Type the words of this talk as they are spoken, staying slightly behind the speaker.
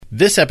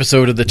This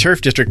episode of the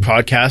Turf District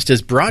podcast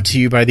is brought to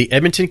you by the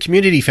Edmonton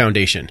Community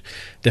Foundation.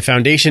 The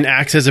foundation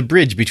acts as a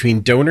bridge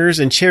between donors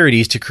and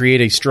charities to create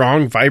a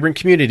strong, vibrant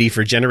community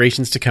for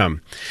generations to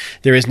come.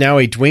 There is now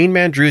a Dwayne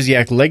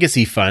Mandrusiak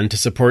Legacy Fund to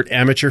support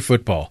amateur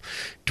football.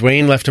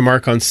 Dwayne left a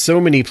mark on so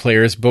many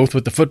players, both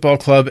with the football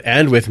club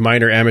and with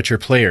minor amateur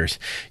players.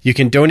 You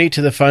can donate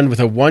to the fund with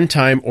a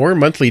one-time or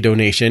monthly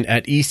donation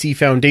at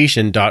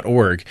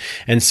ecfoundation.org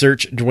and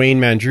search Dwayne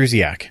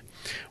Mandrusiak.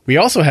 We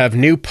also have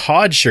new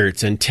pod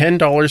shirts, and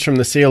 $10 from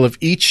the sale of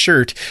each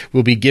shirt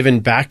will be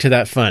given back to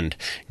that fund.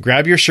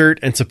 Grab your shirt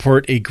and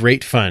support a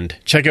great fund.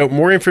 Check out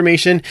more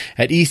information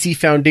at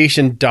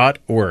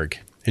ecfoundation.org.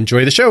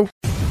 Enjoy the show.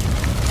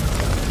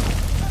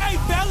 Hey,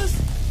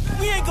 fellas,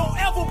 we ain't gonna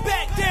ever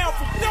back down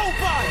from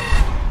nobody.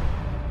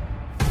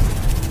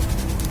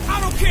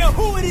 I don't care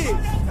who it is.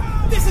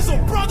 This is a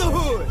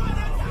brotherhood.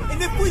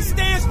 And if we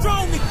stand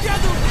strong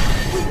together,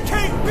 we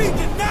can't be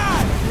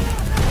denied.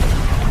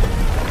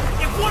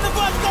 If one of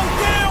us go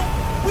down,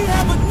 we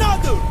have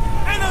another,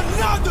 and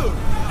another,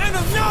 and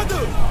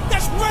another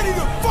that's ready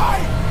to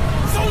fight.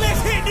 So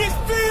let's hit this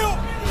field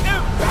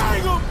and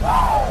bang them,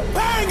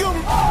 bang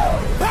them,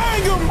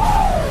 bang them.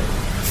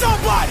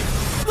 Somebody,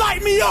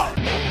 light me up.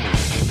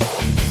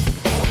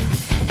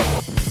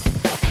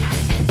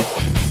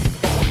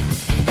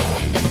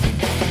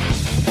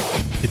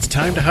 It's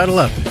time to huddle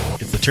up.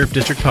 It's the Turf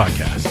District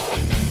Podcast.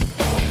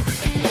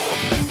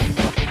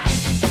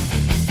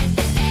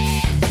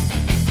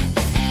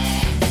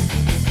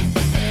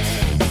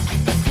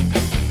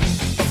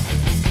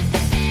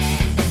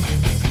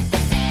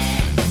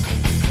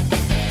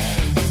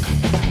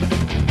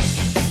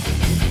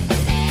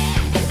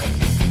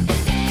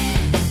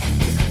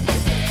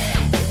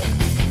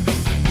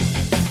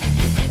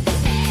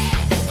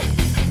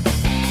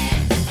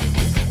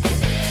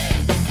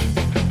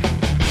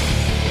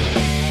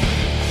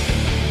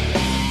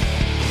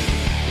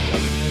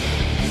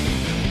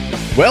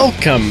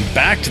 Welcome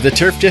back to the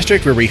Turf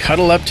District, where we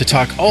huddle up to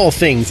talk all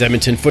things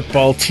Edmonton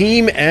football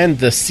team and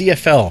the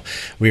CFL.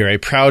 We are a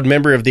proud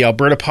member of the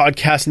Alberta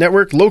Podcast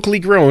Network, locally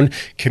grown,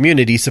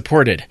 community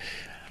supported.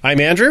 I'm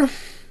Andrew.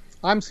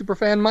 I'm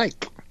Superfan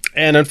Mike.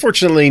 And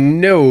unfortunately,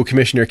 no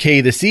Commissioner K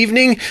this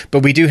evening,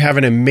 but we do have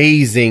an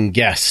amazing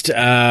guest.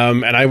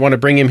 And I want to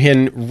bring him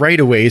in right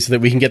away so that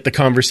we can get the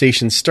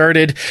conversation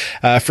started.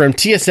 From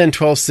TSN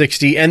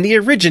 1260 and the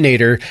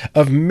originator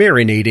of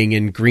marinating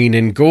in green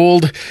and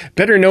gold,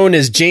 better known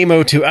as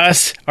JMO to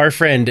us, our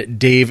friend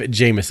Dave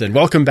Jamieson.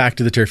 Welcome back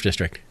to the Turf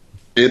District.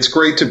 It's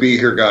great to be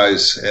here,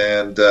 guys.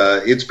 And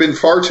it's been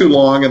far too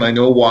long, and I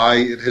know why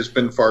it has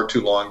been far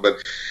too long,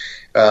 but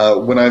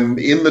when I'm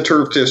in the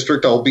Turf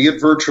District,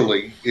 albeit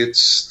virtually, it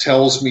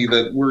tells me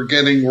that we're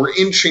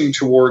inching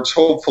towards,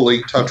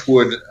 hopefully, touch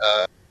wood,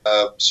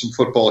 some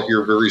football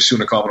here very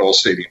soon at Commonwealth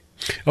Stadium.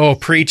 Oh,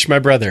 preach, my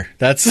brother.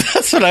 That's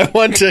what I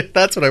want to.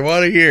 That's what I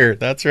want to hear.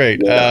 That's right.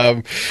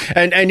 Yeah.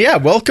 And yeah,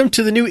 welcome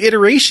to the new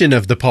iteration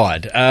of the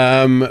pod.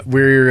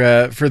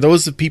 We're for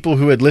those people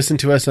who had listened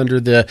to us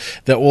under the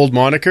old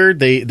moniker,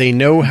 they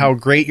know how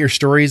great your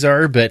stories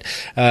are. But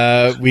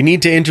we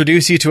need to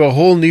introduce you to a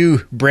whole new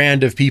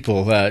brand of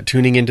people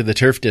tuning into the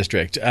Turf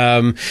District.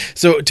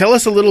 So tell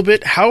us a little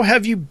bit. How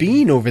have you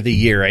been over the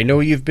year? I know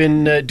you've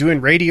been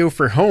doing radio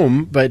for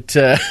home, but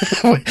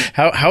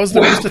how's the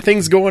rest of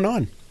things going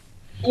on?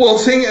 Well,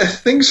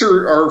 things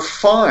are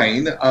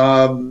fine,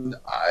 and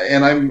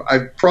I'm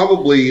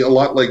probably a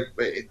lot like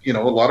a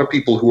lot of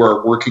people who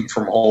are working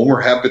from home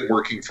or have been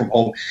working from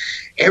home.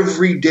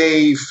 Every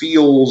day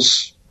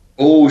feels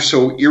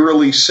so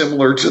eerily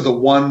similar to the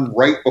one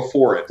right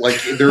before it. Like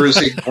there is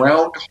a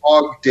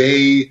Groundhog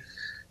Day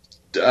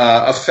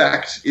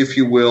effect, if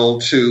you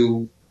will,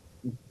 to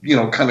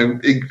kind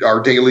of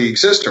our daily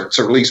existence,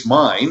 or at least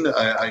mine.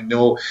 I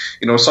know,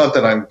 it's not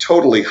that I'm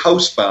totally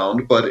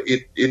housebound, but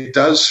it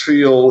does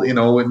feel,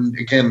 and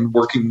again,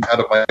 working out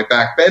of my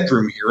back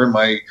bedroom here in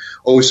my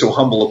so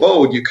humble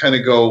abode, you kind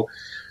of go,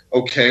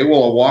 okay,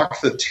 well, I'll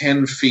walk the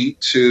 10 feet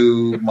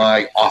to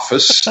my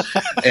office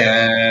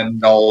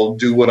and I'll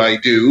do what I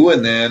do.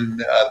 And then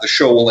the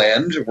show will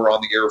end. We're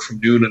on the air from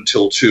noon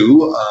until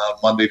 2,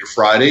 Monday to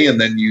Friday. And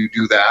then you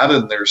do that.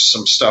 And there's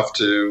some stuff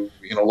to,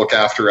 look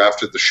after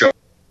the show.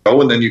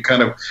 And then you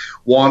kind of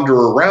wander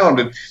around.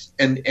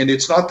 And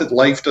it's not that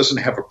life doesn't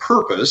have a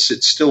purpose.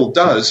 It still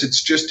does.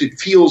 It's just, it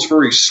feels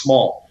very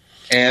small.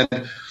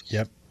 And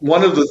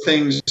One of the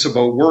things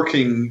about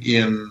working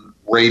in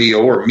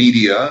radio or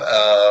media,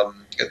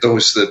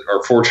 those that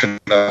are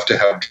fortunate enough to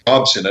have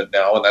jobs in it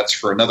now, and that's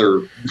for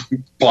another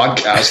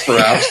podcast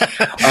perhaps,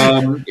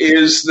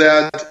 is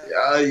that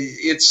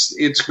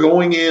it's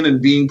going in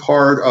and being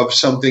part of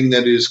something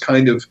that is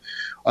kind of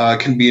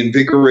can be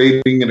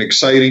invigorating and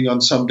exciting on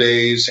some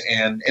days,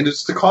 and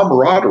it's the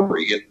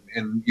camaraderie,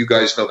 and you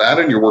guys know that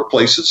in your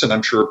workplaces, and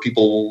I'm sure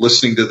people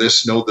listening to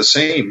this know the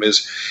same.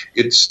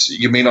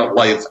 You may not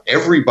like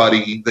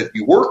everybody that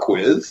you work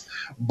with,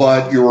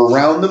 but you're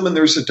around them, and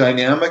there's a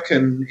dynamic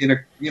and in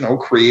a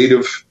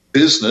creative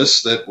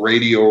business that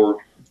radio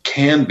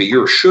can be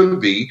or should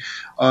be,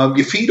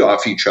 you feed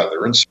off each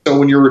other. And so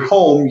when you're at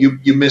home,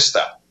 you miss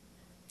that.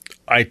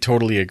 I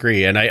totally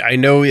agree. And I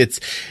know it's,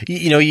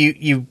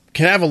 you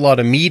can have a lot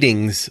of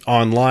meetings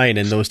online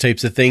and those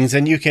types of things,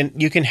 and you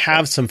can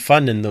have some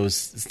fun in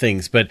those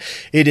things, but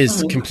it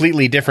is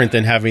completely different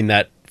than having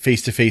that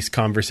face-to-face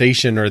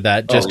conversation or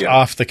that just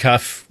off the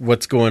cuff,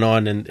 what's going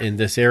on in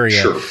this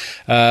area. Sure.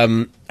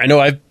 I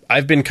know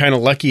I've been kind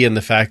of lucky in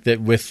the fact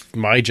that with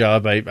my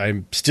job,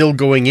 I'm still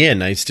going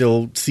in. I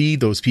still see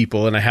those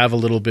people and I have a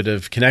little bit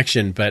of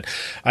connection, but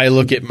I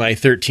look at my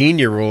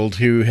 13-year-old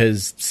who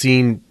has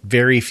seen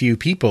very few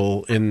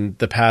people in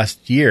the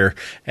past year,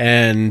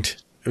 and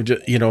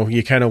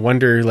you kind of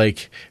wonder,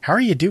 like, how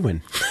are you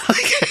doing?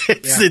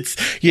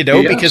 It's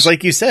because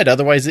like you said,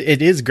 otherwise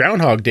it is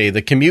Groundhog Day.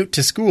 The commute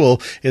to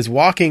school is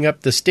walking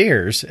up the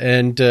stairs,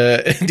 and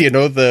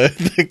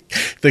the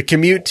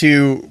commute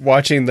to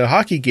watching the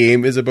hockey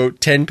game is about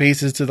 10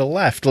 paces to the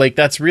left. Like,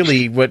 that's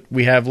really what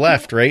we have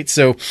left, right?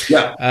 So,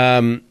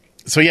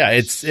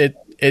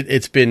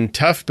 it's been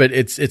tough, but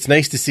it's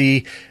nice to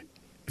see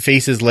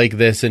faces like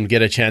this and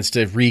get a chance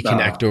to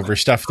reconnect over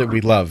stuff that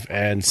we love.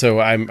 And so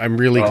I'm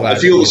really glad. I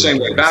feel the same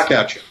way. Back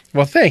at you.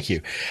 Well, thank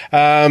you.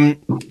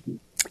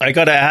 I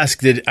got to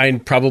ask that I'm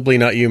probably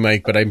not you,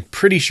 Mike, but I'm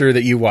pretty sure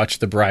that you watched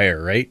The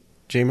Briar, right,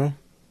 JMO?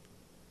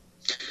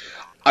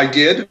 I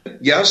did,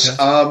 yes.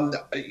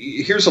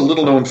 Here's a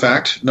little known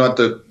fact, not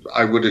that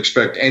I would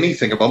expect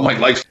anything about my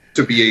life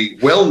to be a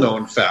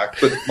well-known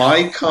fact, but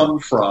I come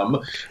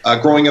from,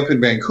 growing up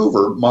in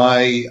Vancouver,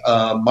 my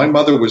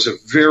mother was a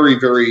very,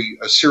 very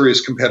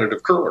serious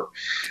competitive curler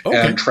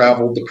and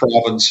traveled the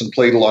province and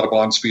played a lot of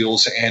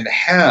bonspiels and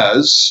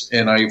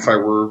if I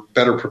were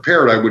better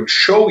prepared, I would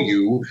show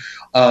you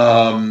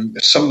some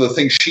of the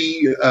things.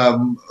 She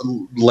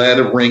led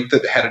a rink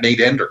that had an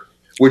 8-ender.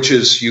 Which,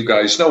 as you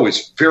guys know,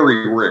 is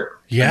very rare.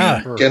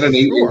 Yeah. Get an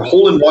 8-ender.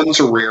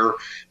 Hole-in-ones are rare,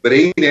 but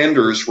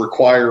 8-enders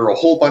require a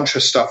whole bunch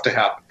of stuff to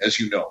happen, as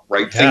you know,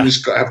 right? Yeah.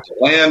 Things have to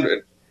land,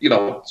 and,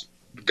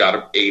 got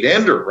an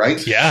 8-ender,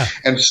 right? Yeah.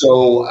 And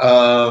so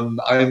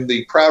I'm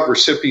the proud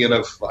recipient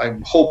of,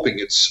 I'm hoping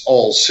it's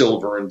all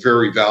silver and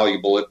very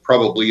valuable. It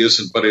probably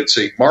isn't, but it's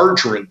a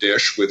margarine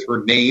dish with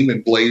her name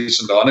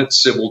emblazoned on it,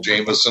 Sybil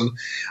Jameson.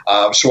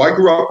 So I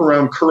grew up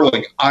around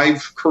curling.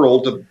 I've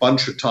curled a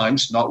bunch of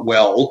times, not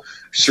well.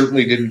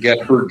 Certainly didn't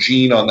get her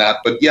gene on that,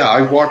 but yeah,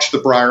 I watched The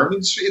Briar.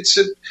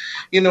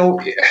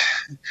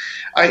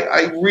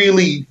 I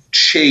really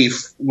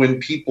chafe when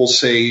people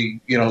say,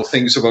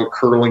 things about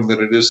curling that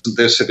it isn't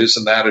this, it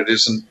isn't that, it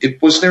isn't.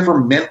 It was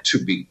never meant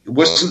to be. It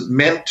wasn't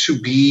meant to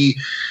be.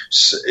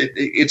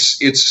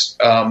 It's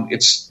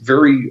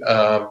very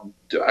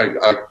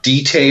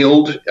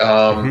detailed.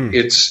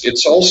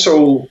 It's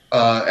also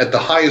at the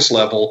highest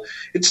level.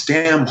 It's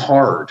damn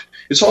hard.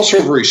 It's also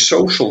a very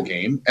social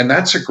game, and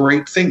that's a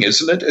great thing,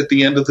 isn't it? At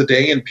the end of the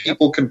day, and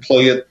people can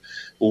play it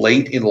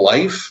late in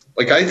life.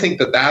 Like, I think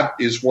that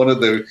is one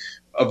of the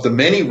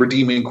many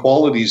redeeming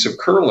qualities of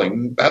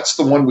curling. That's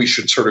the one we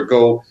should sort of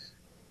go,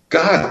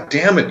 God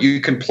damn it, you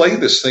can play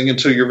this thing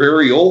until you're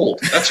very old.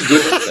 That's a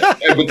good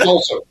thing. But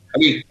also, at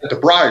The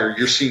Briar,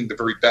 you're seeing the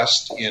very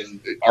best in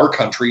our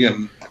country,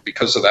 and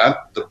because of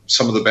that,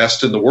 some of the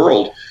best in the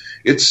world.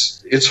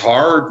 It's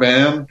hard,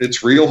 man.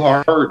 It's real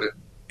hard.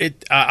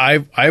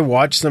 I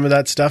watch some of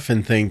that stuff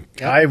and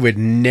think I would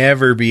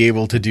never be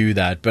able to do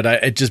that, but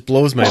it just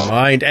blows my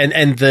mind.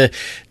 And the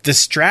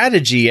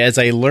strategy, as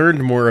I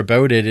learned more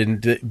about it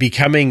and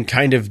becoming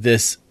kind of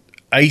this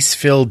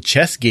ice-filled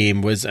chess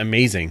game, was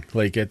amazing.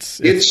 Like,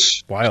 it's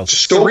wild.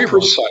 So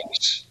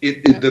precise.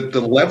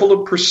 The level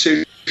of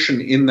precision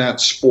in that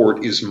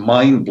sport is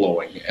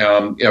mind-blowing.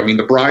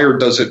 The Briar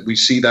does it. We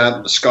see that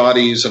in the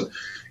Scotties, and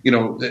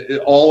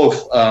all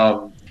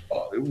of.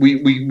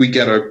 We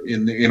get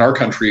in our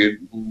country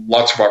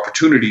lots of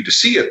opportunity to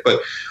see it, but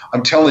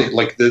I'm telling you,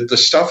 like the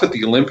stuff at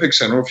the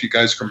Olympics. I don't know if you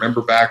guys can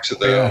remember back to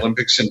the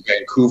Olympics in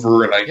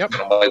Vancouver, and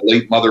my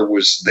late mother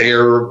was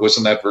there.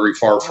 Wasn't that very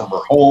far from her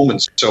home,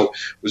 and so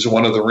it was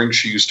one of the rinks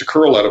she used to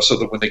curl out of. So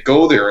that when they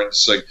go there, and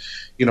it's like,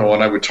 and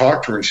I would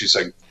talk to her, and she's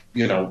like,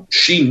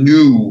 she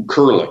knew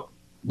curling,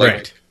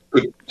 like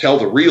could tell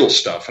the real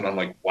stuff, and I'm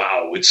like,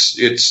 wow,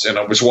 it's. And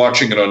I was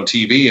watching it on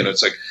TV, and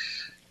it's like.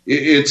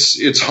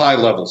 It's high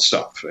level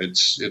stuff.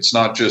 It's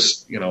not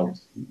just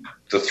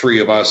the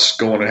three of us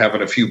going and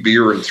having a few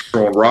beer and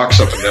throwing rocks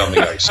up and down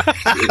the ice.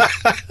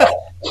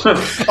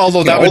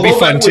 Although that would be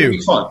fun too.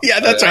 Yeah,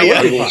 that's right.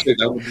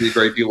 That would be a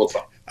great deal of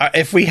fun.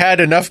 If we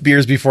had enough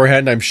beers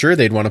beforehand, I'm sure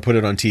they'd want to put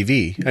it on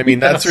TV.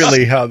 That's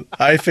really how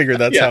I figure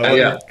that's how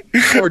it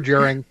works. Or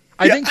during.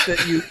 I think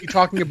that you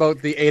talking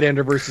about the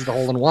 8-ender versus the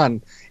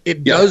hole-in-one,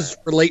 it does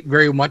relate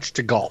very much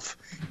to golf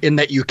in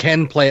that you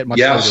can play it much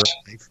later in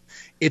life.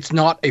 It's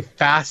not a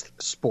fast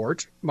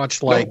sport,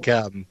 much like,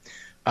 if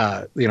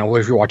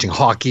you're watching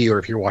hockey or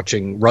if you're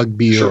watching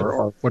rugby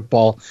or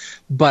football.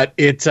 But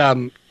it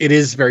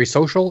is very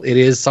social. It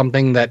is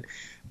something that,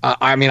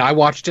 I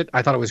watched it.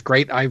 I thought it was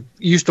great. I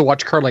used to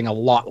watch curling a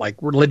lot, like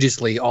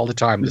religiously all the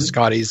time. The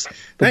Scotties,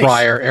 the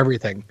Briar,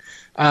 everything.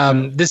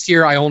 This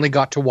year, I only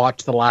got to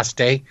watch the last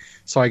day,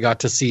 so I got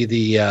to see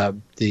the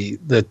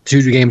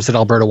 2 games that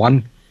Alberta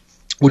won,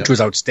 which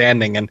was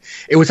outstanding. And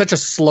it was such a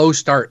slow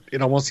start;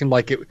 it almost seemed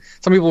like it.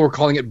 Some people were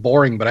calling it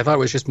boring, but I thought it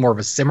was just more of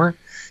a simmer.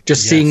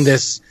 Just seeing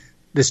this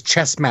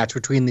chess match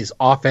between this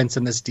offense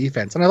and this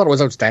defense, and I thought it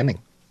was outstanding.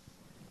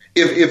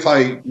 If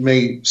I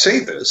may say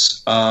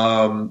this,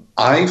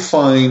 I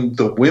find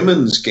the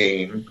women's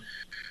game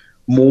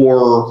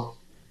more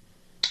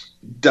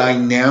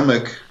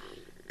dynamic,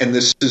 and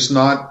this is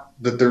not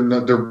that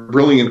they're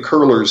brilliant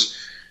curlers.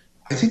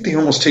 I think they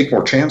almost take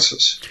more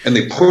chances and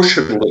they push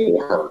it a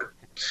little harder.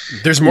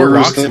 There's more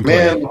rocks. The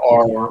men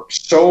are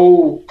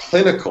so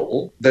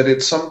clinical that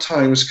it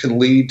sometimes can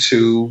lead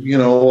to, a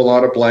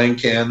lot of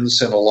blank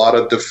ends and a lot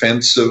of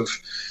defensive,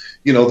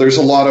 there's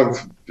a lot of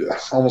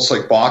almost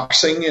like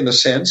boxing in a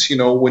sense,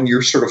 when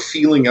you're sort of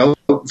feeling out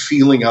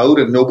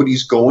and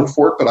nobody's going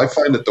for it. But I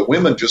find that the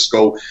women just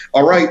go,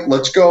 all right,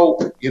 let's go,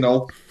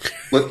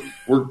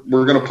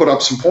 we're going to put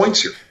up some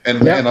points here.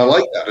 And I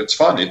like that. It's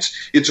fun.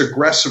 It's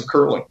aggressive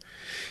curling.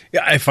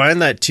 Yeah, I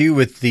find that too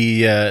with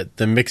the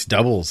mixed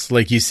doubles.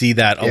 Like you see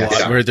that a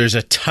lot where there's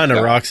a ton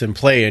of rocks in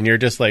play, and you're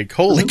just like,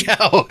 "Holy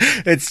cow!"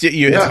 It's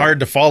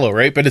hard to follow,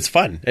 right? But it's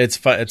fun. It's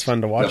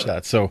fun to watch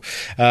that. So,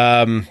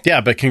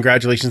 but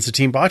congratulations to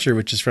Team Botcher,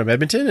 which is from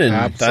Edmonton,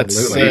 and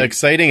that's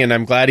exciting. And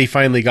I'm glad he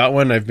finally got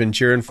one. I've been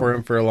cheering for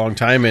him for a long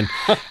time, and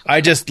I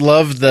just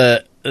love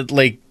the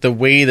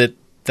way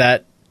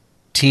that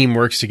team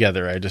works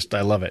together. I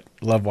love it.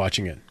 Love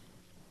watching it.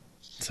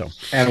 So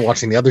and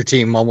watching the other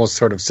team almost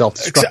sort of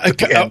self-destruct.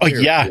 Exactly.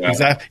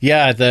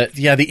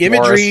 The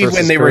imagery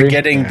when they were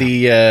getting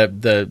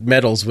the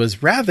medals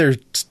was rather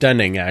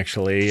stunning,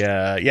 actually.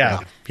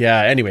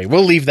 Anyway,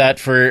 we'll leave that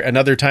for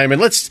another time, and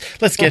let's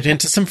get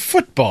into some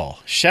football,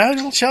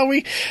 shall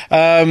we?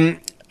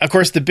 Of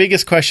course, the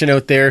biggest question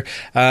out there: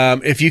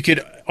 if you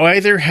could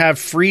either have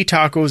free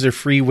tacos or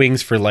free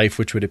wings for life,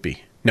 which would it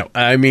be? No,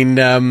 I mean,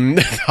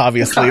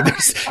 obviously,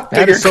 there's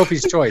that is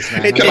Sophie's choice,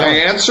 man. Can I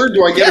answer?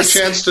 Do I get a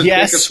chance to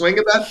take a swing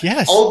at that?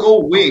 Yes. I'll go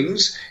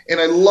wings,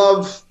 and I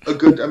love a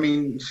good. I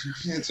mean,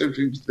 it's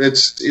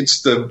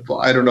the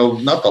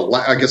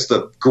I guess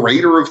the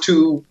greater of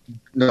two,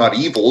 not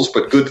evils,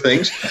 but good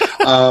things.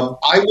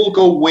 I will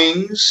go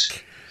wings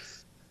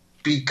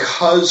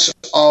because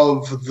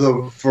of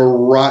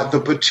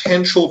the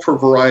potential for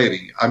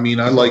variety. I mean,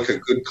 I like a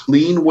good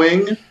clean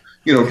wing.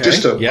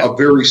 Just a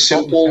very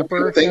simple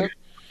thing.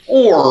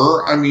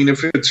 Or, I mean,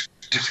 if it's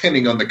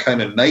depending on the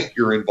kind of night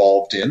you're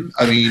involved in,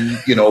 I mean,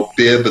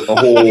 bib and the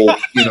whole,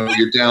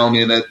 you're down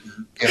in it.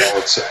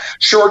 It's a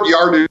short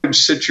yardage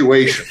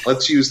situation.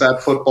 Let's use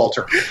that football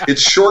term.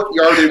 It's short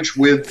yardage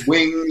with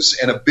wings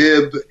and a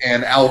bib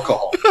and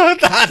alcohol.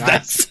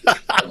 Sounds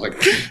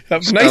like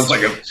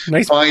a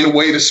nice fine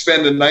way to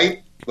spend a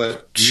night.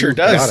 But sure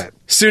does.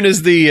 Soon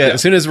as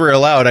we're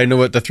allowed, I know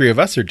what the three of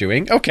us are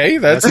doing. Okay,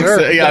 that's going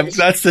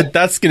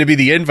to be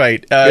the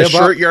invite.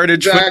 Short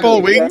yardage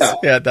football wings.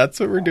 Yeah, that's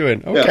what we're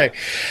doing. Okay.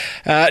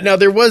 Yeah. Now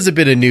there was a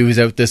bit of news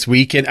out this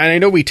week, and I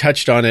know we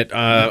touched on it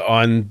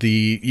on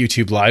the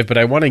YouTube Live, but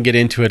I want to get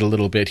into it a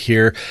little bit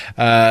here.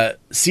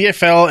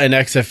 CFL and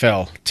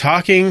XFL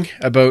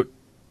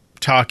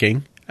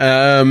talking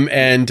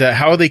and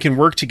how they can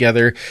work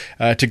together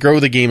to grow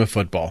the game of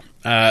football.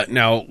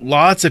 Now,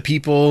 lots of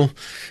people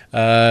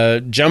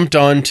jumped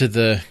on to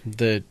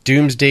the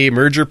Doomsday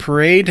Merger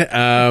Parade.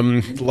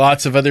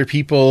 Lots of other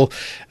people,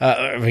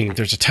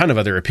 there's a ton of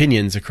other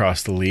opinions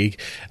across the league,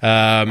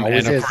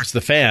 and of course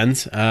the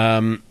fans.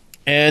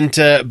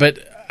 But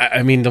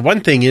I mean, the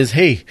one thing is,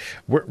 hey,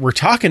 we're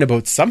talking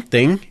about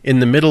something in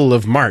the middle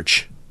of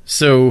March.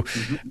 So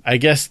I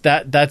guess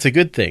that's a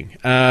good thing.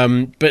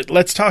 But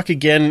let's talk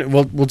again.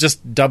 We'll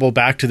just double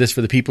back to this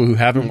for the people who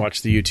haven't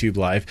watched the YouTube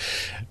Live.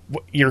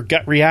 Your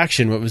gut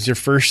reaction, what was your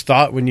first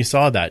thought when you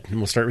saw that? And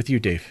we'll start with you,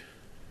 Dave.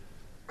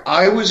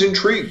 I was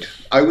intrigued.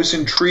 I was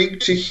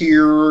intrigued to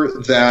hear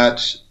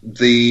that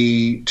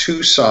the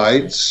two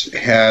sides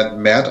had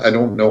met. I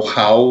don't know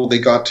how they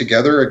got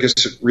together. I guess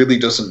it really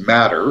doesn't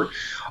matter.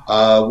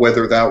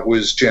 Whether that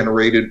was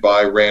generated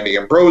by Randy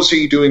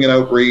Ambrosie doing an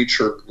outreach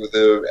or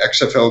the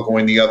XFL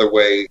going the other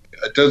way,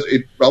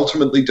 it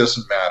ultimately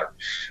doesn't matter.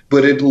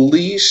 But at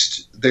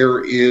least there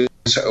is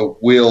a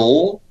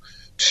will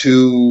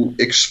to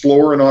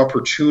explore an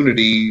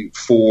opportunity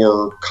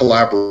for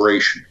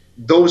collaboration.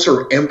 Those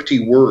are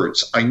empty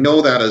words. I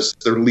know that as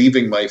they're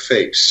leaving my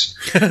face.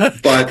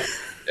 But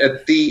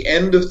at the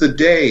end of the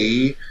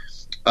day,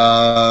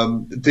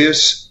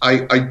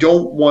 I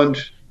don't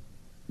want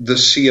the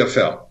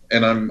CFL,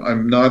 and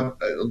I'm not.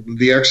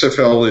 The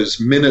XFL is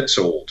minutes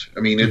old. I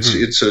mean,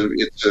 it's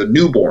a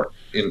newborn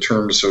in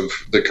terms of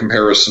the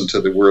comparison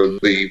to the where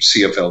the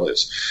CFL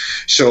is.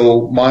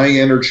 So my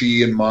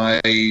energy and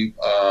my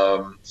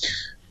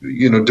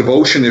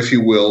devotion, if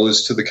you will,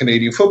 is to the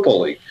Canadian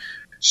Football League.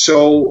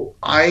 So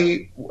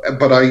I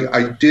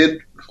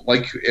did,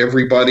 like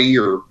everybody,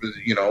 or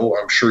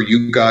I'm sure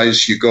you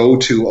guys, you go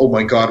to, oh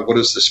my God, what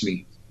does this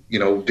mean?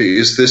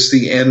 Is this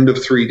the end of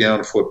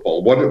 3-down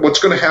football? What's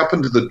going to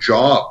happen to the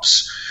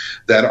jobs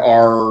that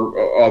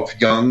are of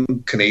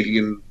young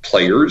Canadian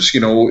players.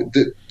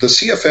 The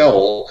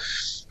CFL,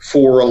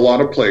 for a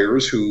lot of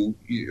players who,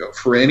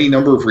 for any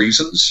number of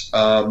reasons,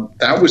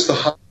 that was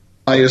the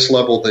highest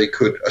level they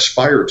could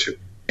aspire to.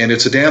 And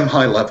it's a damn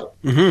high level.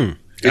 Mm-hmm.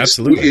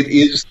 Absolutely. It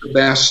is the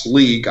best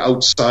league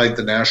outside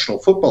the National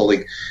Football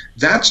League.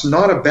 That's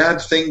not a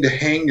bad thing to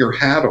hang your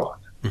hat on.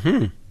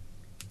 Mm-hmm.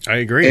 I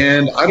agree.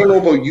 And I don't know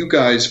about you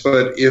guys,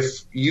 but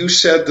if you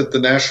said that the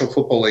National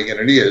Football League, and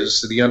it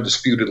is the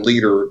undisputed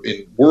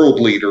world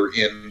leader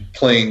in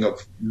playing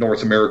of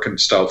North American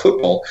style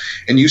football,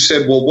 and you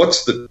said, well,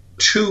 what's the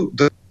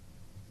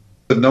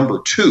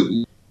number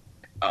two?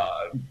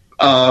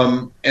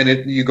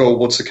 You go,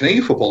 what's the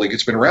Canadian Football League?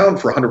 It's been around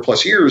for 100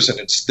 plus years, and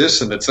it's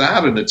this and it's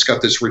that, and it's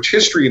got this rich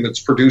history, and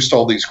it's produced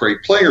all these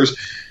great players.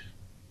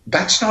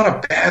 That's not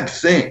a bad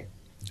thing.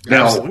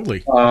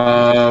 Absolutely.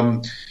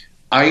 Now,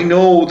 I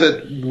know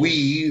that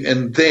we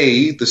and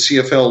the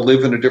CFL,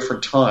 live in a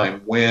different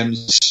time when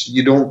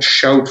you don't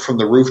shout from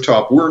the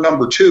rooftop, we're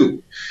number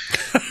two.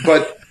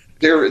 But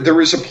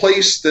there is a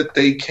place that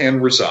they can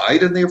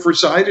reside, and they've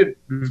resided,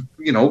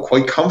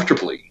 quite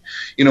comfortably.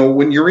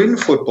 When you're in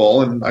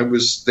football, and I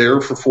was there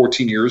for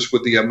 14 years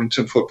with the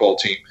Edmonton football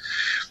team,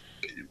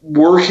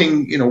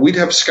 working, we'd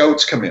have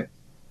scouts come in.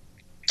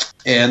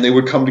 And they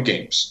would come to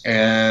games.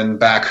 And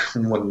back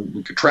when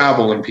we could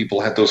travel and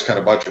people had those kind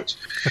of budgets.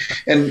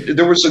 And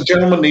there was a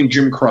gentleman named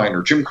Jim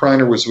Kreiner. Jim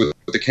Kreiner was with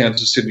the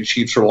Kansas City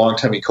Chiefs for a long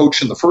time. He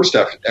coached in the first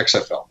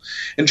XFL.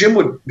 And Jim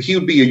would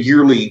be a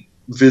yearly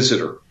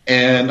visitor.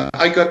 And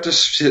I got to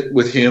sit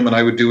with him, and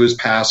I would do his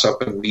pass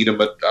up and meet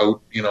him out,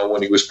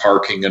 when he was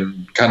parking,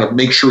 and kind of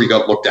make sure he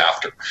got looked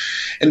after.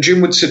 And Jim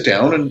would sit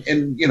down,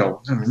 and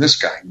this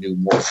guy knew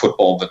more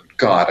football than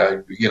God.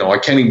 I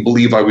can't even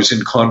believe I was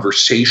in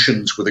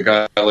conversations with a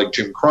guy like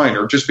Jim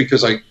Kreiner, just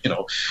because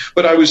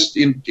but I was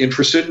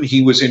interested, and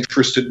he was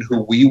interested in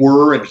who we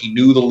were, and he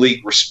knew the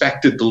league,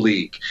 respected the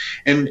league.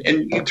 And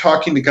you're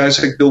talking to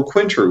guys like Bill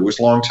Quinter, who was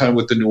a long time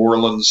with the New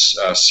Orleans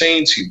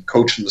Saints. He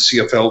coached in the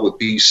CFL with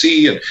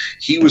BC, and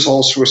he was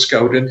also a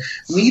scout. And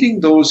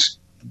meeting those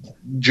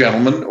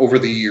gentlemen over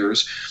the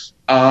years,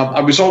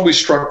 I was always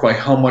struck by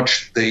how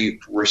much they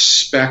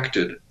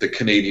respected the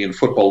Canadian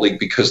Football League,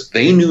 because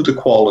they knew the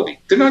quality.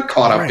 They're not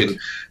caught up in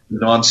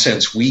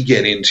nonsense we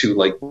get into,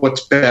 like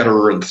what's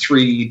better and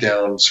 3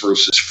 downs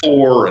versus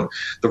 4 and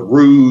the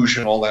rouge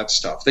and all that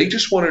stuff. They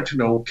just wanted to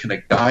know, can a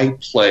guy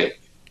play?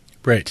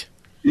 Right.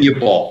 Can you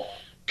ball?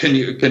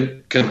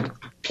 Can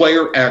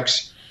player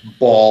X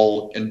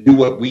ball and do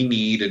what we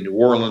need in New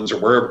Orleans or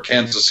wherever,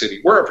 Kansas City,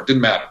 wherever, it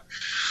didn't matter.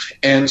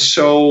 And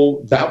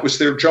so that was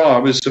their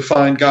job, is to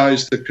find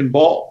guys that can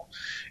ball.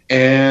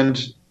 And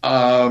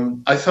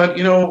I thought,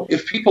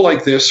 if people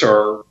like this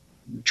are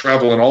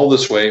traveling all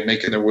this way,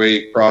 making their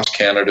way across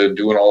Canada and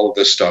doing all of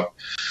this stuff,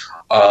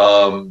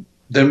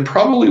 then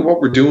probably what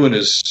we're doing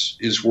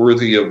is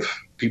worthy of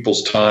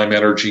people's time,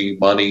 energy,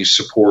 money,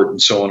 support,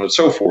 and so on and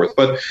so forth.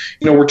 But,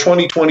 we're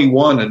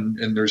 2021,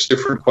 and there's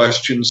different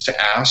questions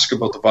to ask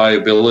about the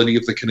viability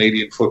of the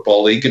Canadian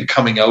Football League and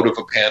coming out of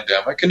a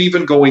pandemic, and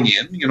even going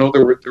in.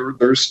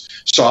 There's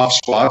soft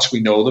spots.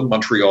 We know them,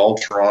 Montreal,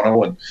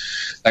 Toronto, and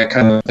that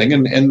kind of thing.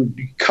 And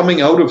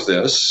coming out of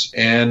this,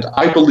 and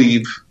I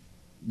believe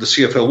the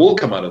CFL will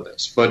come out of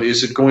this, but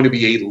is it going to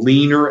be a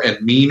leaner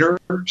and meaner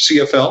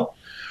CFL?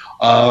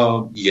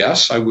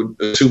 Yes, I would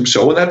assume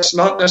so, and that's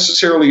not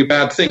necessarily a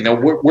bad thing. Now,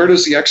 where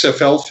does the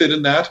XFL fit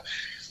in that?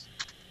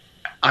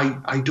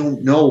 I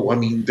don't know. I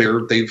mean,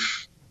 they're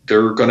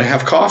going to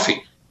have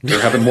coffee.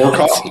 They're having more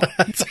coffee,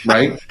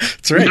 right?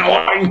 That's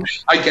right.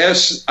 I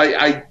guess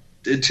I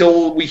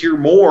until we hear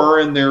more,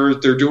 and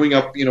they're doing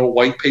up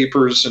white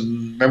papers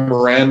and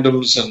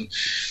memorandums and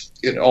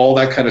all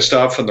that kind of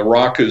stuff, and The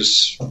Rock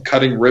is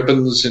cutting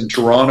ribbons in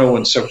Toronto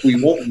and stuff.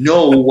 We won't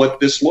know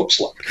what this looks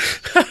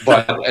like.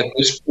 But at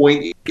this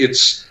point,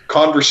 it's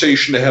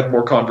conversation to have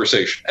more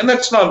conversation. And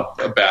that's not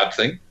a bad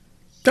thing.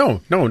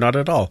 No, not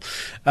at all.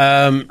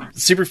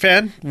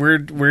 Superfan,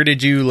 where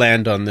did you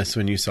land on this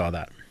when you saw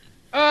that?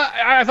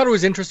 I thought it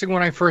was interesting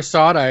when I first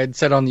saw it. I had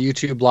said on the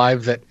YouTube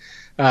Live that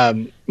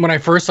when I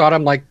first saw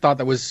it, thought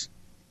that was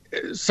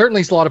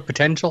certainly a lot of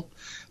potential.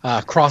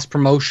 Cross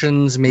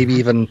promotions, maybe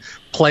even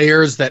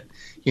players that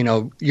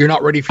you're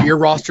not ready for your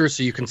roster,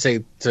 so you can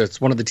say it's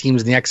one of the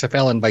teams in the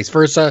XFL and vice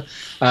versa.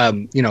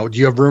 Do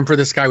you have room for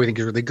this guy? We think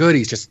he's really good.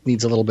 He just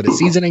needs a little bit of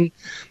seasoning.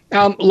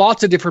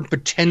 Lots of different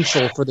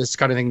potential for this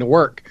kind of thing to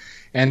work.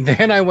 And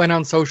then I went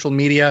on social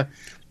media,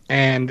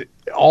 and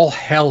all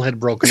hell had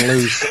broken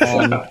loose.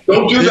 Don't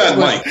do that,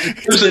 Mike.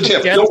 Here's a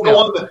tip: don't go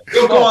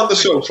on the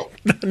social.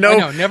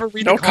 No, never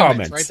read the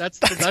comments. Right? That's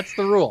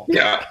the rule.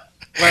 Yeah.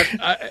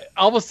 But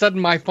all of a sudden,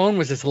 my phone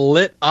was just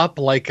lit up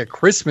like a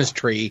Christmas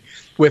tree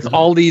with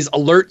all these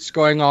alerts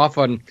going off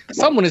on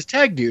someone has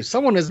tagged you,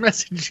 someone has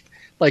messaged.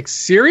 Like,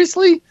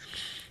 seriously?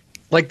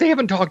 Like, they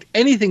haven't talked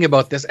anything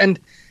about this. And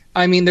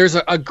I mean, there's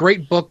a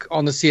great book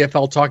on the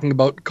CFL talking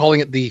about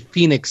calling it the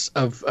Phoenix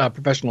of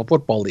professional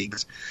football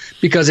leagues,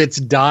 because it's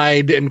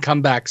died and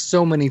come back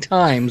so many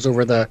times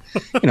over the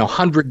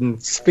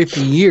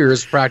 150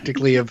 years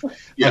practically of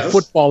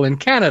football in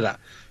Canada.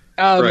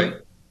 Right.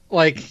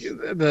 Like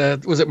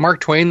was it Mark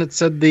Twain that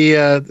said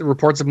the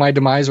reports of my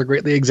demise are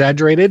greatly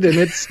exaggerated, and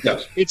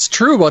it's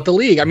true about the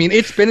league. I mean,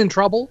 it's been in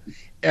trouble.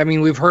 I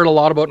mean, we've heard a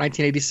lot about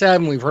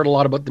 1987. We've heard a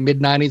lot about the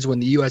mid-'90s when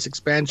the U.S.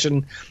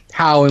 expansion,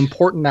 how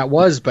important that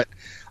was. But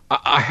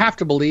I have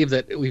to believe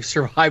that we've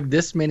survived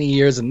this many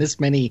years and this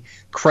many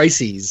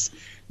crises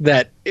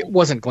that it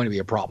wasn't going to be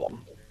a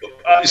problem.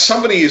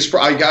 Somebody is,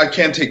 I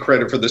can't take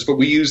credit for this, but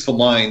we use the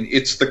line,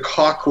 it's the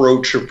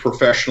cockroach of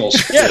professional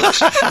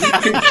sports.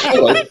 You can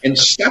kill it and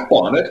step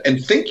on it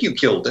and think you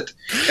killed it,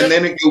 and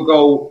then you'll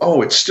go,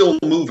 oh, it's still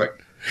moving.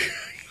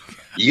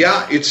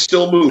 Yeah, it's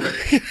still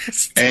moving.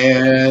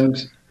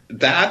 And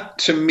that,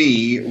 to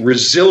me,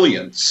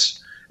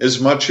 resilience, as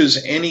much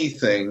as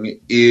anything,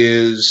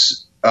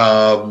 is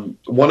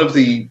one of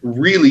the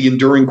really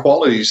enduring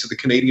qualities of the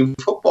Canadian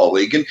Football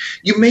League. And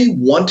you may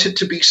want it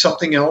to be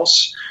something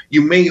else.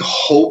 You may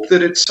hope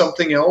that it's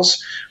something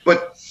else.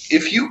 But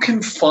if you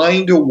can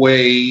find a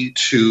way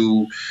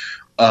to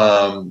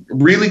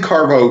really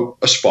carve out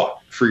a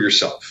spot for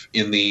yourself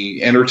in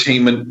the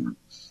entertainment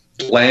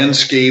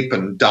landscape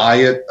and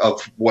diet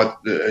of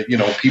what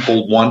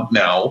people want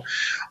now,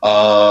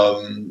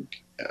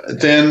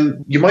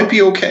 then you might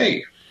be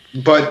okay.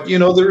 But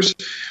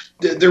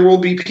there will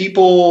be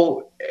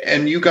people,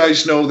 and you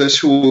guys know this,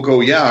 who will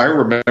go, yeah, I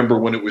remember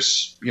when it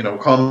was,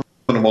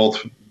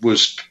 Commonwealth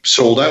was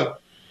sold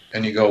out,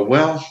 and you go,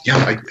 well,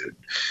 yeah,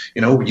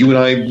 you and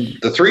I,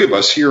 the three of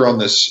us here on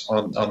this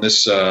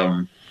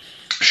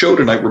show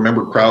tonight,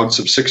 remember crowds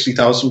of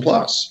 60,000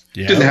 plus.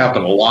 Yeah. Didn't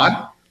happen a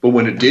lot. But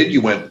when it did,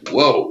 you went,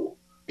 whoa.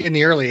 In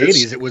the early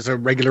 80s, it was a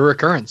regular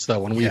occurrence, though,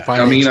 when we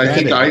finally expanded. I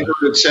think I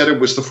heard it said it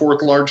was the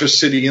fourth largest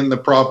city in the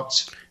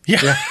province.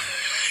 Yeah.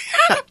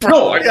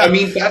 No, I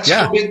mean, that's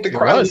how big the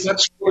crowd is.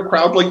 That's what a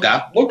crowd like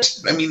that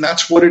looks. I mean,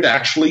 that's what it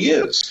actually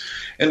is.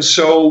 And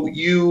so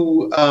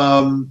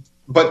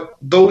but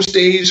those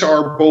days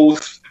are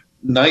both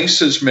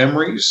nice as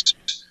memories,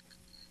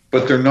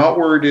 but they're not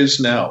where it is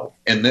now.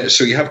 And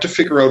so you have to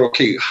figure out,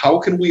 okay, how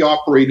can we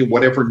operate in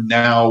whatever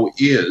now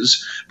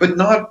is, but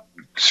not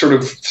sort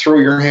of throw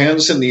your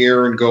hands in the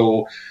air and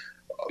go,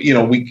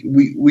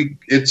 we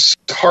it's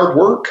hard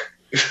work.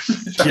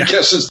 I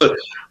guess is the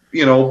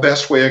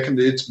best way I can.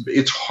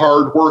 It's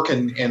hard work,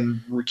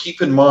 and keep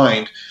in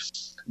mind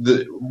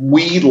that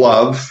we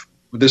love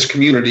this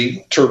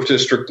community. Turf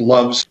District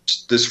loves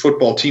this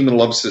football team and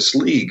loves this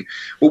league.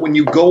 But when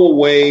you go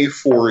away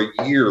for a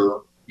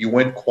year, you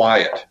went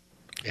quiet.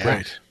 Yeah.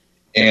 Right.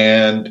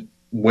 And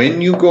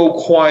when you go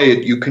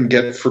quiet, you can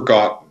get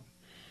forgotten.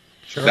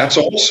 Sure. That's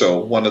also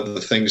one of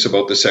the things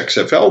about this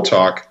XFL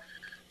talk.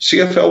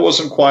 CFL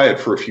wasn't quiet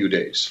for a few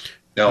days.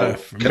 Now,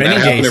 can that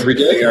happen every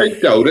day? I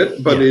doubt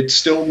it, but it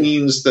still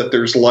means that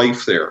there's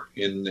life there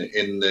in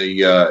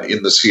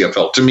the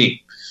CFL, to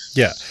me.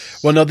 Yeah.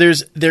 Well, no,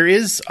 there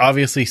is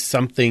obviously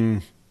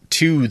something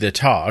to the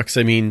talks.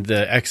 I mean,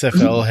 the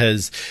XFL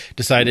has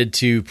decided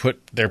to put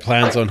their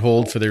plans on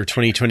hold for their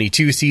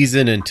 2022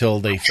 season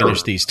until they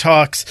finish these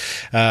talks.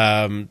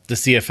 The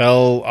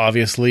CFL,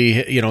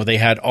 obviously, they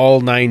had all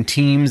 9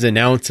 teams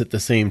announce at the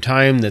same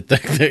time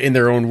that in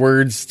their own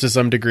words, to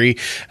some degree,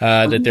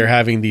 that they're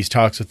having these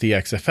talks with the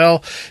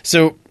XFL.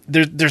 So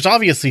there's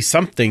obviously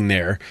something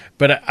there,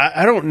 but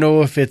I don't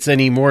know if it's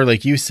any more,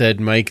 like you said,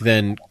 Mike,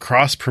 than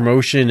cross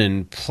promotion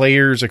and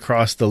players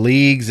across the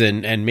leagues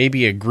and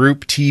maybe a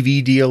group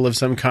TV deal of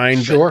some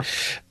kind. Sure.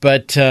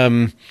 But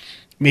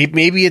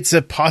maybe it's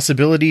a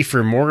possibility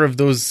for more of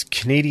those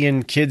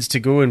Canadian kids to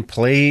go and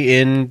play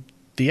in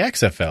the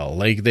XFL,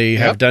 like they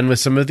have done with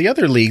some of the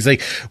other leagues.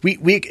 Like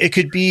it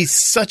could be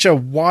such a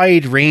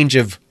wide range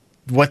of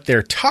what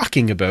they're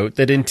talking about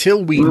that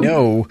until we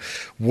know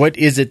what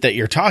is it that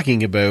you're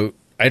talking about,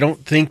 I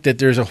don't think that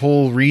there's a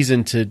whole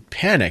reason to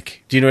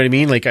panic. Do you know what I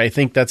mean? Like, I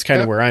think that's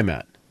kind of where I'm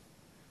at.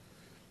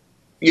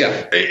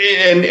 Yeah.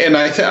 And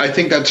I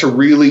think that's a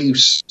really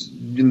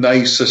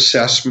nice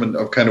assessment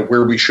of kind of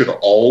where we should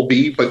all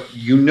be, but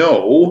we're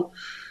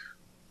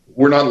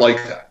not like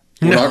that.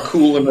 We're not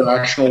cool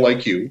international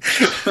like you.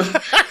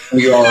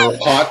 We are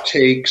hot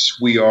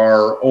takes. We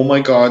are, oh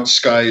my God,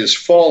 sky is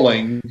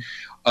falling.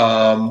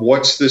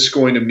 What's this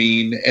going to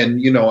mean?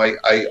 And, I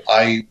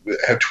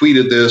have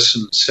tweeted this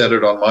and said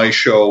it on my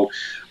show.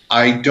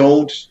 I'm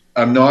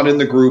not in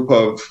the group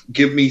of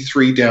give me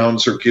 3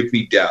 downs or give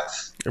me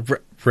death.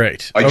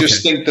 Right. I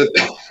just think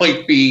that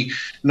might be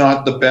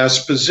not the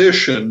best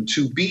position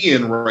to be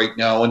in right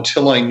now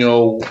until I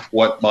know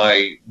what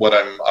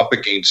I'm up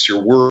against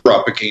here, we're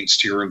up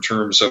against here in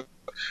terms of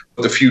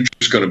what the future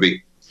is going to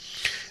be.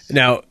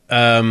 Now,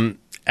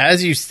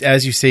 as you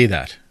say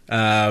that,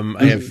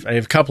 I have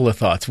a couple of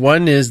thoughts.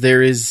 One is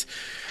there is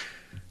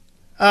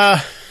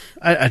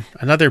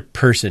another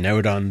person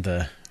out on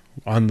the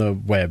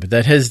web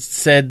that has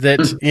said that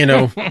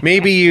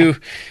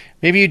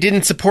Maybe you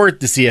didn't support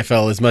the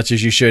CFL as much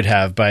as you should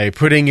have by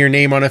putting your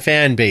name on a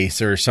fan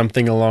base or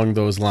something along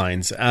those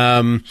lines.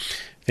 I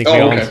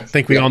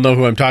think we all know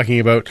who I'm talking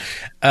about.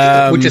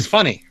 Which is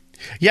funny.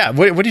 Yeah.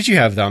 What did you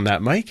have on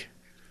that, Mike?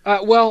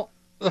 Well,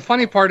 the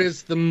funny part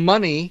is the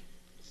money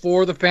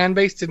for the fan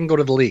base didn't go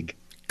to the league.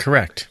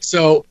 Correct.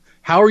 So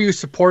how are you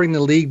supporting the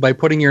league by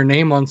putting your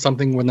name on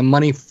something when the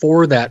money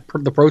for that,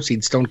 the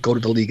proceeds don't go to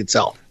the league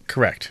itself?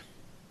 Correct.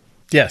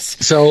 Yes.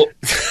 So,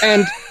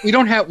 and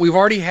we've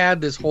already had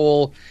this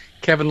whole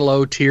Kevin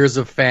Lowe Tears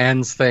of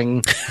Fans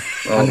thing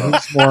on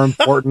who's more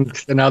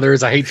important than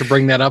others. I hate to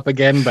bring that up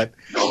again, but,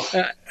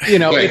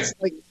 it's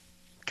like,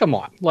 come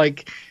on.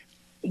 Like,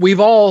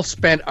 we've all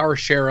spent our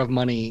share of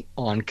money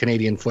on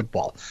Canadian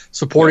football,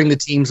 supporting the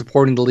team,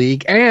 supporting the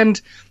league. And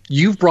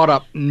you've brought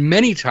up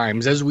many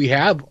times, as we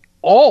have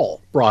all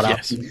brought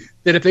up,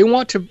 that if they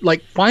want to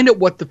find out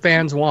what the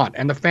fans want,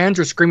 and the fans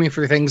are screaming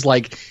for things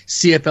like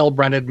CFL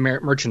branded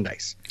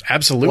merchandise.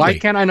 Absolutely. Why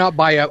can't I not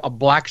buy a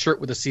black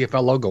shirt with a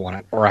CFL logo on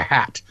it, or a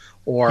hat,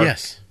 or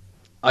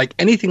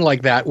anything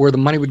like that, where the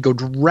money would go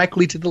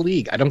directly to the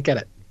league? I don't get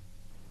it.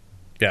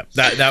 Yeah,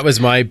 that was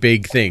my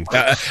big thing.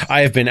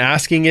 I have been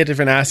asking it,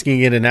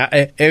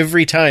 and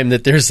every time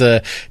that there's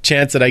a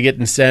chance that I get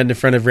and stand in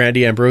front of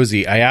Randy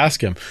Ambrosie, I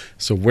ask him,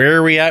 so where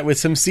are we at with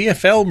some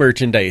CFL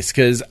merchandise?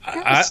 Because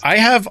I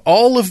have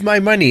all of my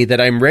money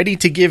that I'm ready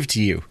to give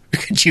to you.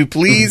 Could you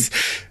please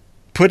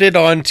put it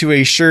onto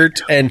a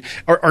shirt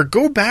or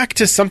go back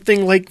to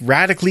something like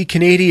Radically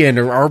Canadian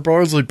or Our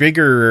Balls Are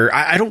Bigger? Or,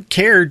 I don't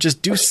care.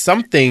 Just do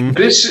something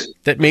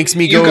that makes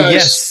me go,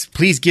 yes,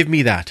 please give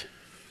me that.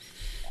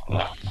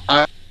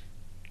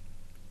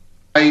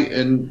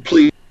 And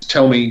please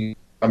tell me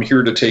I'm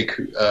here to take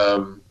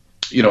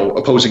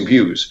opposing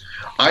views.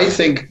 I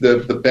think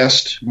the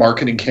best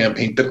marketing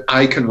campaign that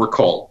I can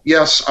recall,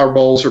 yes, Our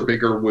Balls Are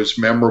Bigger was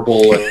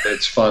memorable and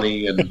it's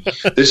funny, and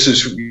this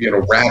is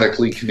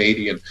Radically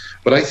Canadian,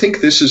 but I think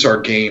This Is Our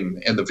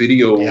Game and the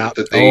video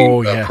that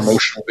they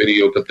promotional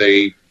video that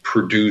they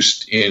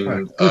produced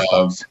in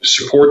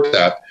support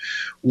that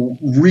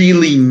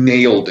really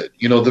nailed it.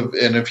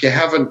 And if you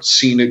haven't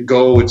seen it,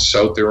 it's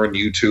out there on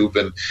YouTube,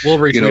 and we'll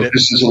retweet it.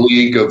 This is a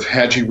league of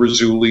Haji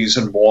Razzoulis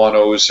and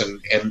Buonos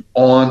and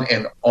on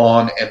and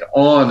on and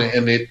on,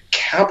 and it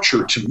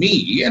captured to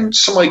me, and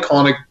some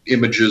iconic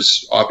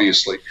images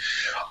obviously,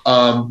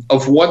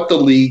 of what the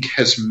league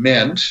has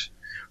meant.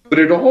 But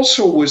it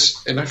also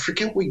was, and I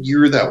forget what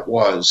year that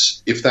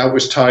was, if that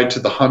was tied to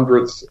the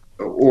 100th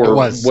or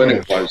when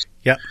it was.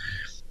 Yeah.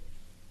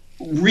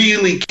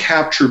 Really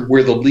captured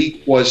where the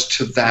league was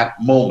to that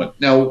moment.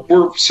 Now,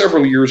 we're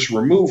several years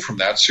removed from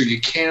that, so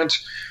you can't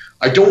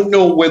 – I don't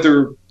know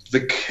whether the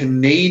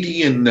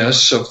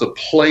Canadianness of the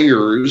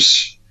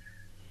players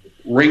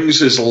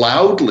rings as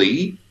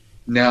loudly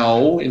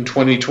now in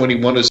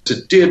 2021 as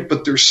it did,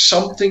 but there's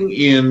something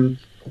in,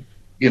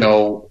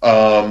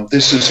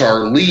 This Is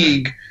Our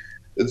League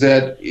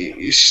that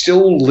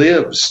still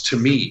lives to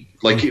me.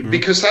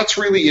 Because that's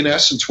really, in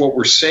essence, what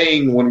we're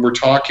saying when we're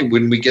talking,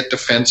 when we get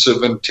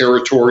defensive and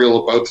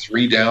territorial about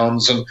 3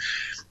 downs and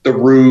the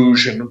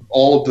Rouge and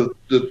all of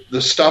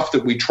the stuff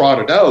that we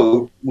trotted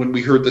out when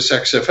we heard this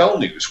XFL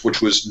news, which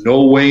was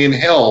no way in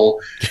hell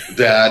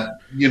that,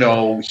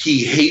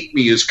 He Hate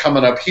Me is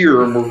coming up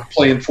here and we're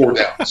playing 4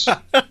 downs.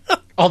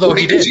 Although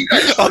he did. He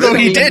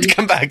did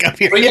come back up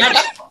here. Yeah,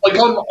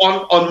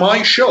 on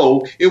my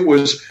show, it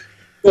was...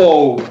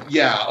 Oh,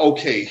 yeah,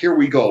 okay, here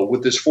we go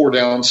with this 4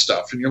 down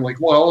stuff. And you're like,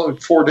 well,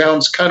 4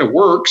 downs kind of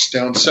works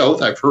down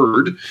south, I've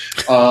heard.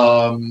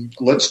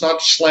 Let's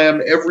not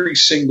slam every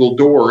single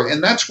door.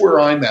 And that's where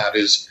I'm at,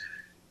 is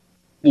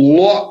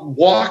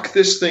walk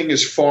this thing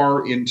as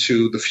far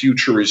into the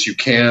future as you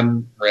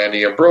can,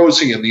 Randy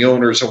Ambrosie and the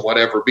owners and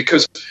whatever,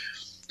 because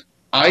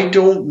I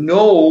don't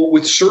know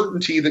with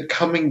certainty that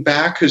coming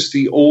back as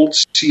the old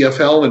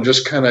CFL and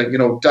just kind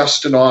of,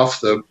 dusting off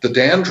the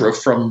dandruff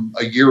from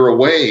a year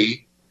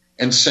away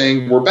and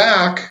saying we're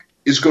back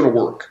is going to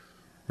work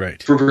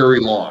for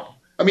very long.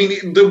 I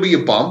mean, there'll be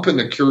a bump and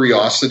a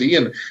curiosity,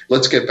 and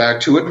let's get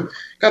back to it.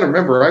 Got to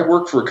remember, I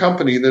work for a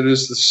company that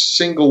is the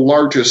single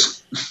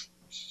largest.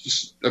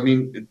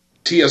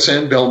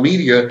 TSN Bell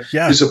Media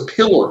is a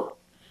pillar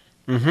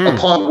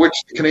upon which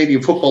the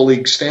Canadian Football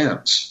League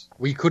stands.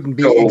 We couldn't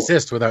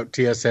exist without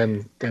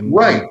TSN.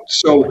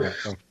 So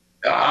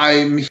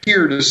I'm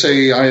here to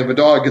say I have a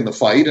dog in the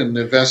fight and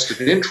a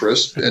vested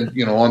interest, and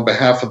on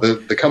behalf of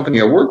the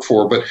company I work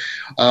for. But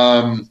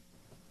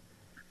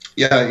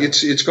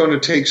it's going to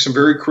take some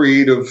very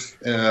creative.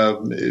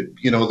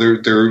 You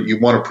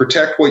want to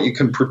protect what you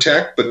can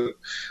protect, but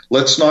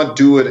let's not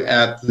do it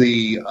at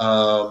the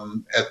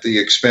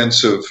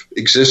expense of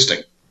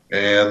existing.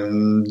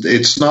 And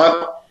it's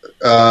not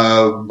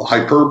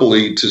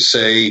hyperbole to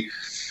say,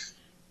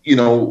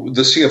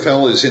 the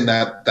CFL is in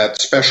that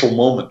special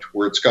moment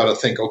where it's got to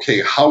think,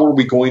 okay, how are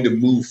we going to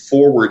move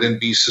forward and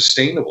be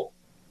sustainable?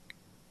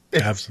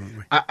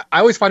 Absolutely. I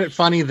always find it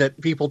funny that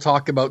people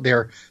talk about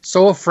they're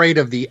so afraid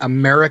of the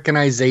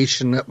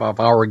Americanization of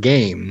our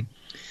game.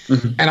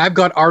 Mm-hmm. And I've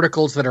got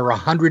articles that are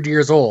 100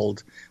 years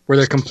old where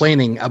they're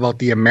complaining about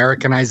the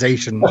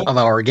Americanization of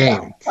our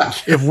game.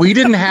 If we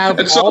didn't have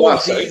all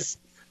of these,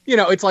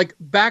 it's like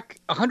back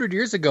 100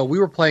 years ago, we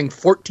were playing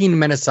 14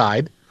 men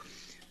aside.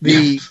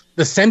 The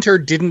center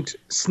didn't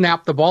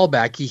snap the ball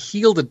back. He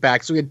heeled it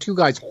back. So we had two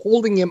guys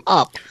holding him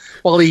up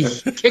while he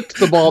kicked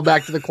the ball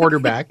back to the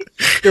quarterback.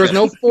 There was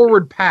no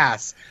forward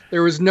pass.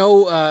 There was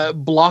no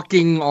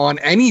blocking on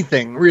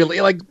anything, really.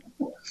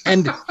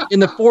 And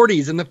in the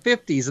 40s, and the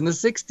 50s, and the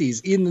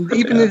 60s, even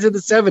into the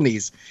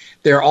 70s,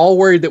 they're all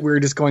worried that we were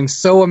just going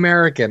so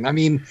American. I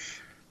mean,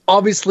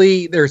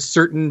 obviously, there's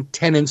certain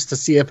tenets to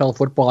CFL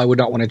football I would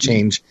not want to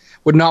change.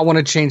 Would not want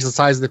to change the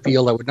size of the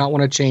field. I would not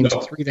want to change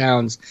the 3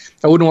 downs.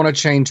 I wouldn't want to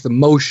change the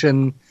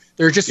motion.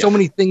 There's just so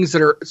many things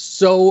that are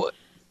so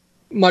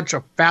much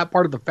a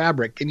part of the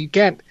fabric, and you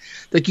can't,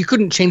 you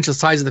couldn't change the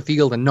size of the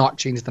field and not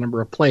change the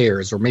number of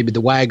players or maybe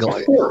the waggle.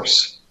 Of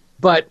course.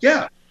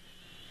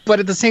 But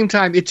at the same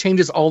time, it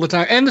changes all the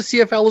time. And the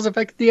CFL has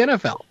affected the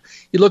NFL.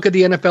 You look at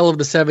the NFL of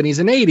the 70s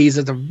and 80s,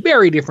 it's a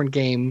very different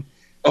game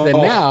than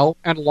now.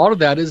 And a lot of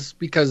that is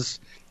because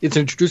it's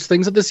introduced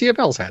things that the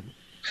CFL's had.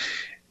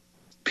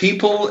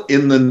 People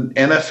in the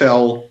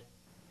NFL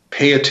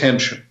pay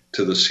attention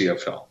to the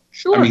CFL.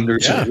 Sure. I mean,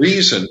 there's a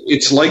reason.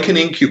 It's like an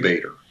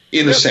incubator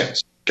in a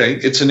sense. Okay,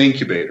 it's an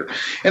incubator,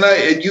 and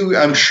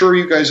I'm sure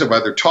you guys have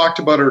either talked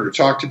about it or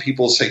talked to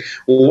people who say,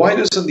 well, why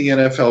doesn't the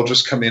NFL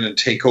just come in and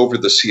take over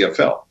the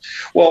CFL?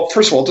 Well,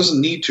 first of all, it doesn't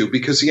need to,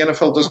 because the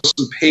NFL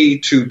doesn't pay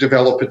to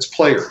develop its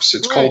players.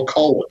 It's called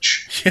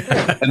college.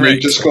 And they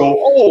just go,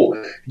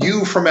 oh,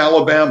 you from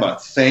Alabama,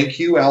 thank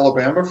you,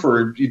 Alabama,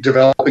 for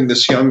developing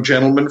this young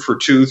gentleman for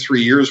 2-3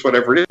 years,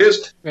 whatever it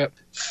is. Yep.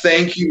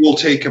 Thank you, we'll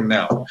take him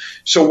now.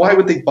 So why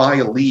would they buy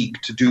a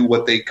league to do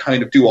what they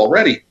kind of do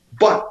already?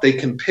 But they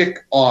can pick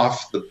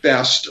off the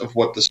best of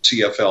what the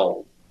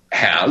CFL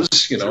has,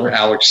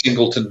 Alex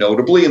Singleton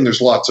notably, and there's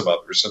lots of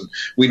others, and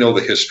we know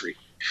the history.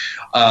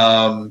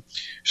 And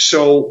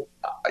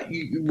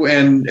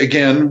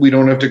again, we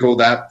don't have to go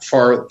that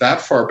far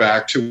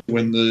back to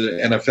when the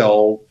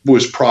NFL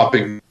was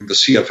propping the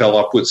CFL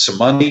up with some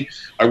money.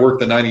 I worked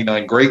the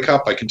 99 Grey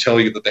Cup. I can tell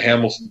you that the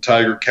Hamilton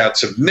Tiger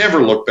Cats have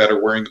never looked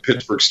better wearing the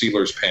Pittsburgh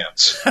Steelers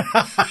pants.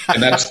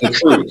 And that's the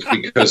truth,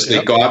 because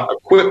they got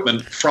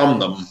equipment from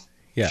them.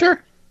 Yeah.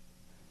 Sure.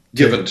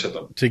 Given to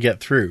them to get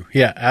through.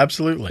 Yeah,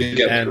 absolutely.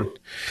 Through.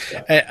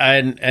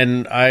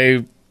 And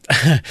I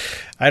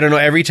don't know.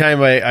 Every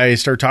time I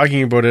start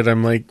talking about it,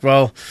 I'm like,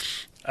 well,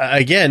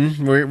 again,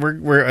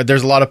 we're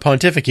there's a lot of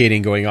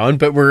pontificating going on,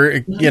 but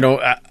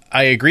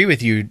I agree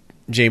with you,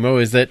 JMO,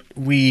 is that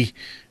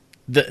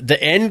the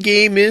end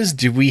game is,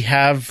 do we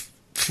have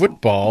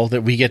football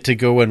that we get to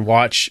go and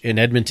watch in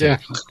Edmonton?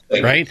 Yeah.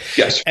 Right?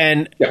 Yes.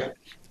 And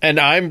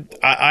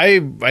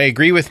I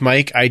agree with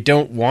Mike. I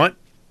don't want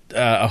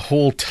a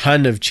whole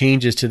ton of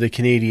changes to the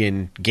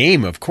Canadian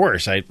game. Of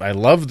course, I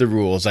love the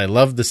rules. I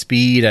love the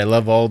speed. I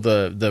love all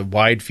the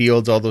wide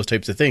fields, all those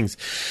types of things.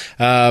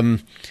 I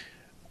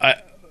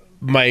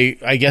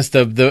guess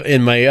the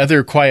in my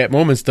other quiet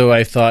moments, though,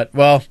 I thought,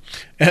 well,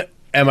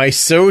 am I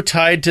so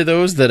tied to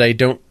those that I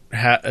don't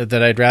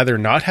that I'd rather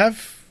not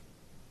have?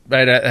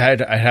 I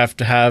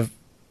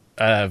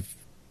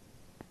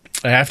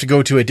have to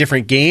go to a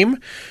different game,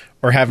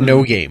 or have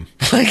no game.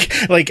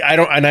 like I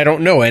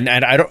don't know, and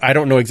I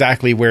don't know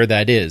exactly where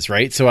that is,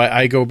 right? So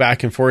I go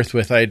back and forth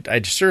with,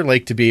 I'd sure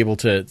like to be able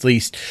to at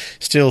least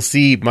still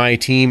see my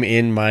team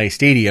in my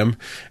stadium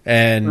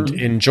and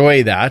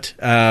enjoy that.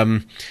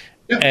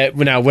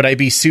 Now, would I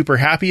be super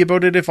happy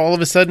about it if all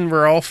of a sudden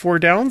we're all 4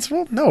 downs?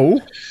 Well,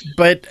 no,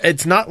 but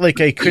it's not like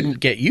I couldn't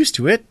get used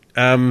to it.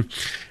 And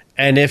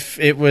if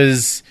it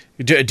was,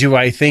 do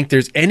I think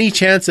there's any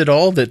chance at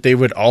all that they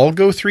would all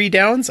go 3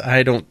 downs?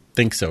 I don't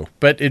think so,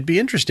 but it'd be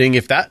interesting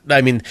if that's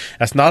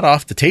not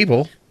off the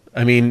table.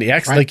 I mean,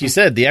 like you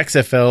said, the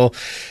XFL,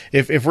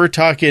 if we're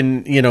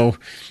talking,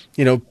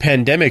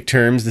 pandemic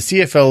terms, the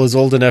CFL is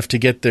old enough to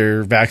get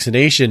their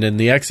vaccination, and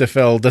the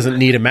XFL doesn't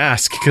need a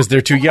mask because they're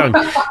too young.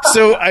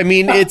 So, I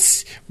mean,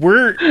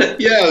 you're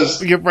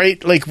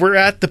right. Like, we're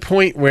at the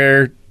point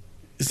where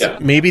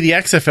maybe the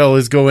XFL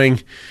is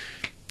going,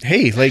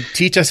 hey,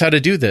 teach us how to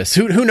do this.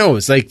 Who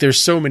knows?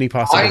 There's so many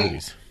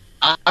possibilities.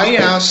 I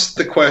asked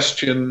the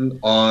question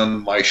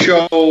on my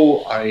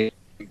show. I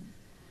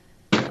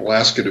will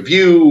ask it of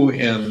you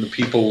and the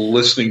people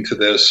listening to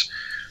this.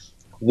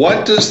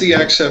 What does the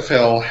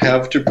XFL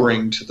have to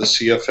bring to the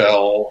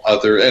CFL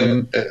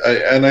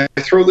and I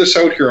throw this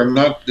out here,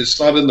 it's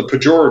not in the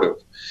pejorative,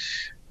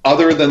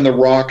 other than the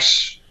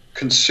Rock's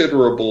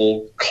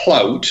considerable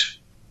clout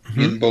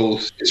in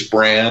both his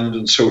brand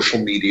and social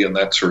media and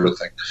that sort of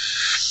thing.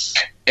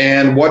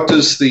 And what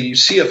does the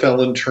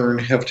CFL in turn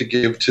have to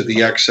give to the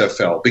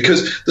XFL?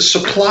 Because the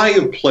supply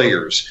of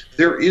players,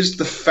 there is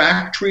the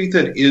factory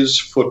that is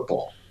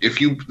football. If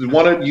you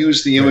want to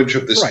use the image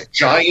of this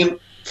giant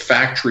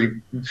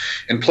factory,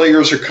 and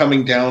players are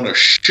coming down a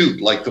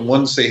chute like the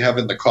ones they have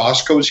in the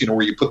Costco's,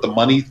 where you put the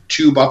money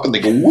tube up and they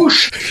go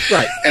whoosh.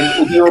 Right.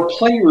 And there are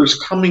players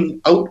coming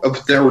out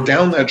of there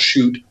down that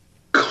chute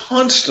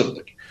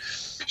constantly.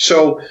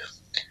 So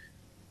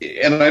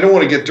and I don't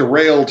want to get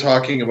derailed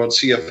talking about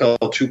CFL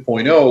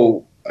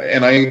 2.0.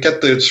 And I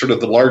get the sort of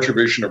the larger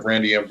vision of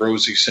Randy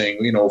Ambrosie saying,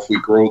 if we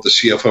grow the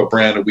CFL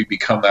brand and we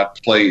become that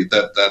league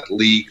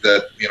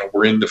that,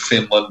 we're into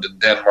Finland and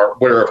Denmark,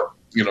 wherever,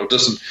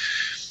 doesn't.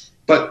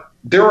 But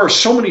there are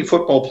so many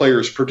football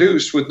players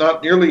produced with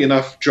not nearly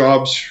enough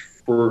jobs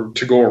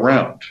to go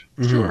around.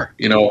 Sure.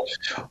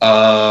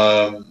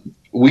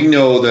 We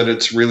know that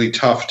it's really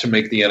tough to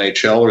make the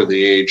NHL or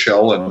the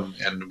AHL,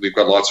 and we've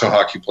got lots of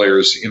hockey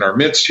players in our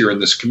midst here in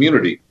this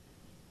community.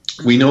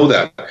 We know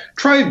that.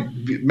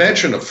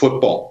 Imagine a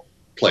football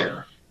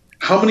player.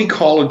 How many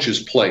colleges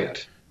play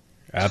it?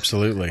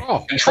 Absolutely.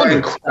 And try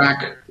and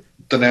crack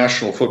the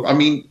national football. I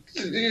mean,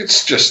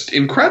 it's just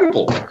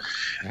incredible.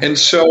 And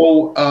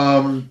so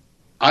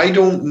I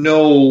don't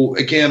know.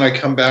 Again, I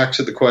come back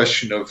to the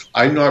question of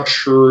I'm not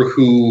sure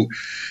who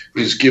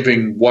is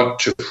giving what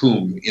to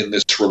whom in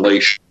this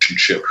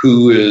relationship,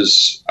 who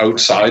is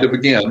outside of,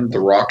 again, the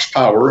Rock's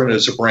power and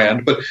as a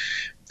brand. But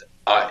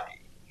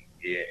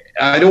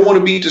I don't want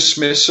to be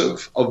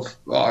dismissive of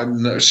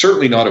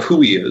certainly not of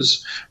who he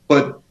is,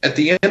 but at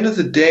the end of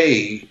the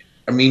day,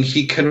 I mean,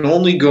 he can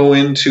only go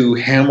into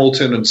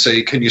Hamilton and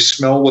say, "Can you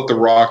smell what the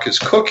Rock is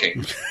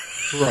cooking?"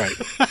 Right.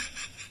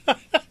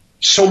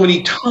 So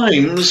many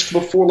times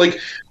before,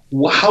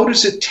 how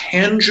does it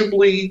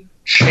tangibly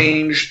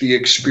change the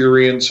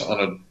experience on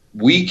a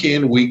week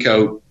in, week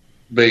out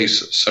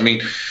basis? I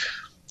mean,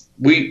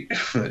 I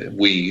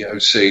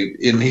would say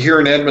here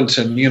in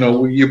Edmonton,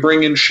 you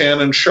bring in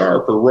Shannon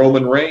Sharp or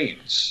Roman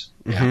Reigns.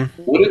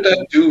 Mm-hmm. What did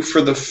that do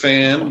for the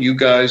fan, you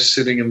guys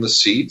sitting in the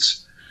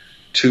seats,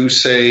 to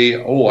say,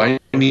 "Oh, I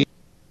need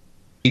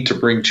to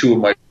bring two of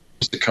my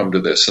friends to come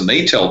to this," and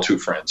they tell two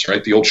friends,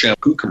 right? The old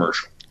shampoo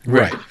commercial,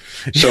 right?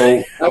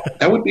 So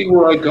that would be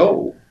where I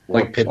go,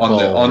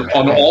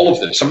 on all of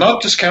this. I'm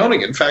not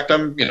discounting it. In fact,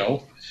 I'm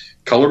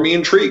color me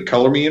intrigued,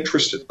 color me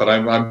interested, but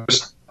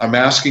I'm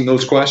asking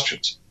those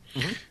questions.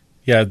 Mm-hmm.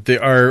 Yeah,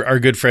 our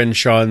good friend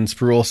Sean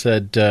Spruill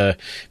said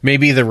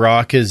maybe The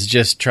Rock is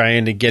just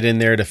trying to get in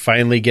there to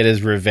finally get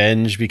his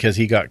revenge because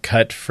he got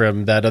cut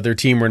from that other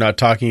team we're not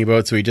talking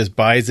about, so he just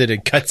buys it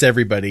and cuts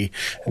everybody.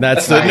 And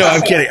no,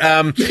 I'm kidding.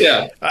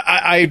 Yeah,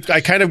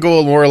 I kind of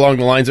go more along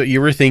the lines of what you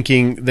were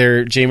thinking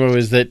there, JMO,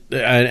 is that,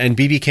 and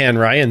BB Can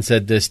Ryan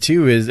said this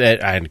too, is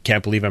that I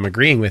can't believe I'm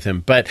agreeing with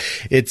him, but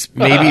it's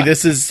maybe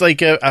this is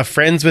like a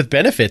friends with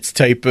benefits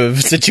type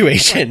of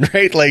situation,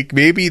 right? Like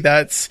maybe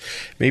that's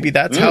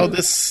how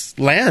this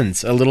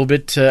lands a little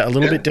bit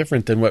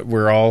different than what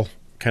we're all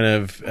kind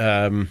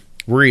of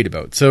worried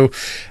about. So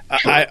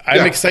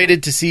I'm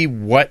excited to see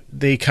what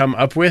they come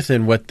up with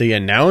and what they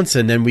announce,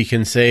 and then we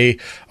can say,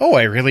 "Oh,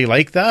 I really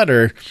like that,"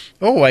 or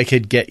 "Oh, I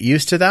could get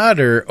used to that,"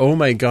 or "Oh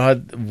my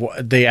God,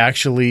 they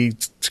actually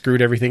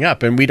screwed everything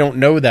up." And we don't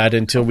know that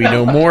until we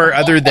know more,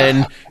 other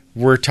than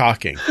we're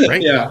talking,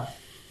 right? Yeah,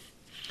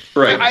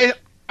 right.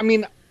 I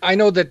mean, I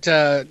know that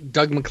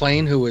Doug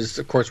McLean, who was,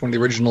 of course, one of the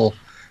original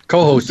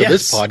co-host of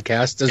this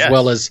podcast, as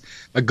well as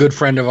a good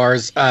friend of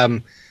ours,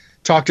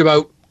 talked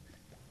about,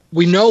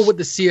 we know what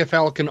the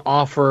CFL can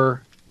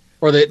offer,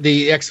 or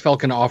the XFL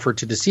can offer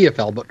to the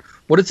CFL, but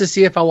what does the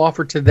CFL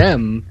offer to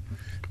them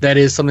that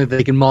is something that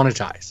they can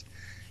monetize?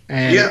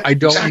 And I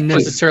don't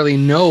necessarily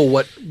know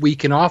what we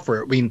can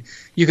offer. I mean,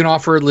 you can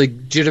offer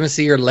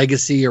legitimacy or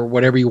legacy or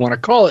whatever you want to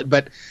call it,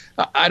 but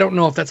I don't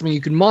know if that's something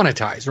you can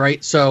monetize,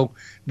 right? So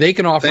they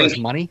can offer us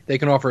money. They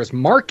can offer us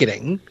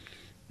marketing.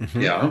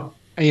 Mm-hmm. Yeah.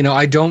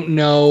 I don't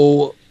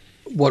know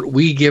what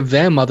we give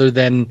them other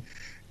than,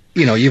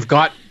 you've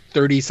got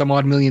 30 some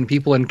odd million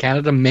people in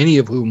Canada, many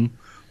of whom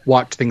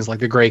watch things like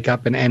the Grey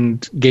Cup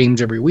and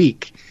games every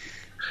week.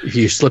 If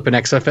you slip an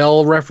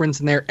XFL reference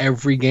in there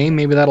every game,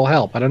 maybe that'll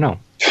help. I don't know.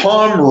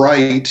 Tom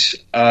Wright,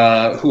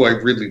 who I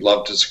really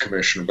loved as a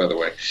commissioner, by the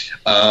way,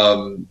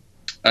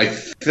 I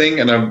think,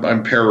 and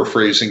I'm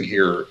paraphrasing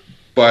here,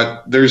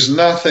 but there's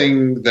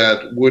nothing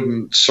that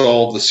wouldn't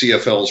solve the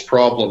CFL's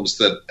problems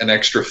that an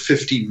extra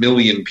 50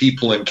 million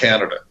people in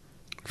Canada.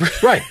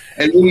 Right.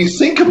 And when you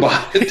think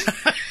about it,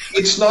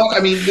 it's not, I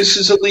mean, this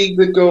is a league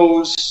that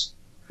goes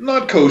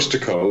not coast to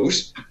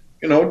coast,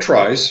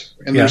 tries,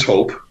 and there's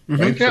hope,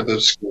 right, for the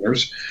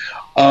Schooners.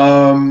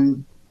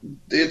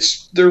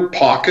 It's their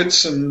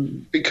pockets,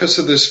 and because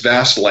of this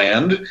vast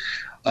land,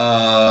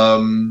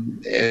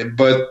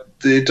 but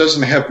it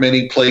doesn't have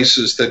many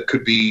places that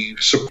could be.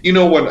 So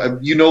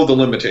the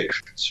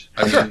limitations.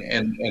 I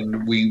mean,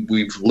 and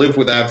we've lived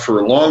with that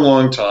for a long,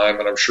 long time,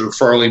 and I'm sure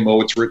Farley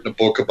Moat's written a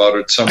book about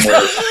it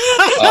somewhere.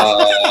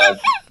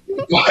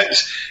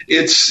 But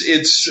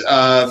it's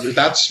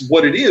that's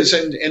what it is,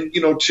 and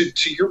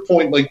to your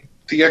point, like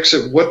the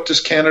exit. What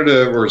does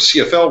Canada or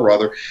CFL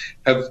rather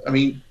have? I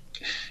mean,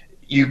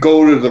 you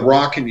go to the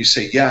Rock and you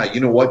say, yeah, you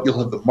know what? You'll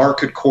have the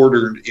market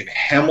quarter in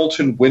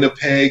Hamilton,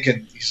 Winnipeg,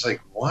 and he's like,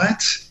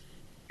 what?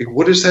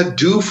 What does that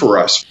do for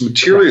us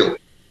materially?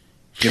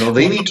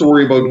 They need to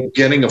worry about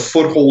getting a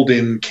foothold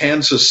in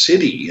Kansas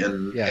City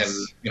and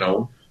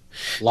Los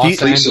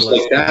places Angeles,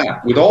 like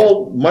that. With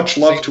all much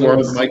love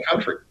to my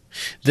country.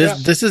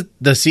 This is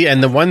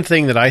and the one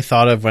thing that I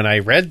thought of when I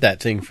read that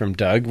thing from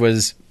Doug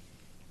was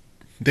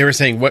they were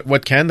saying,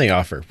 what can they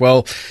offer?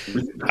 Well,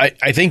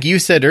 I think you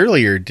said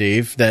earlier,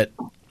 Dave, that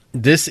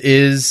this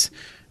is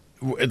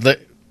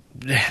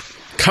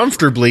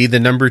comfortably the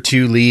number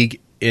 2 league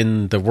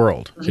in the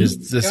world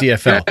is the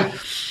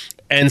CFL.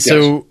 And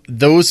so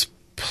those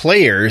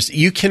players,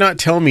 you cannot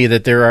tell me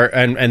that there are,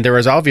 and there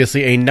is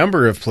obviously a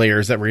number of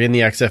players that were in the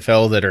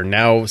XFL that are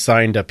now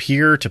signed up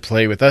here to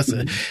play with us.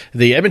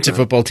 The Edmonton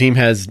football team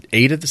has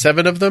 8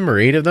 of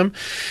them.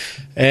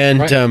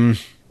 And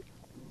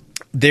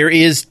there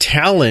is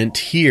talent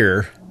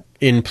here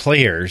in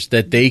players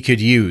that they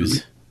could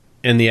use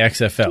in the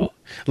XFL.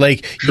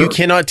 Like, you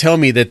cannot tell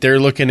me that they're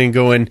looking and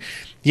going,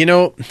 you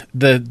know,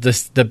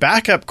 the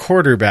backup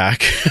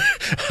quarterback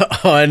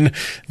on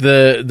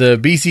the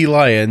BC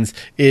Lions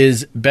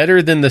is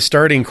better than the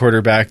starting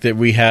quarterback that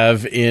we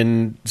have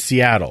in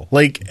Seattle.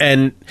 Like,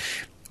 and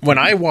when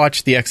I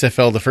watched the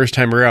XFL the first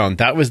time around,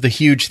 that was the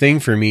huge thing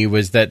for me,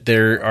 was that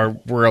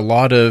were a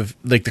lot of,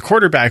 like, the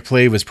quarterback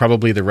play was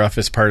probably the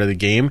roughest part of the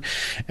game.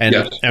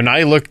 And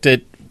I looked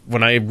at,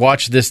 when I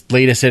watched this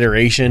latest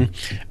iteration,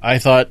 I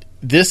thought,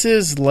 this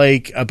is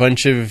like a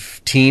bunch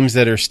of teams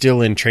that are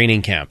still in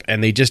training camp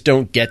and they just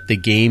don't get the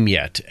game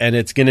yet. And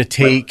it's going to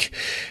take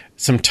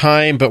some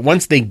time, but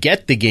once they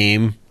get the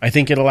game, I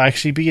think it'll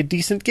actually be a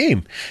decent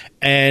game.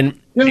 And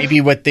maybe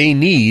what they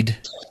need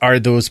are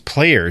those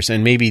players.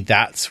 And maybe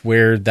that's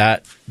where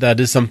that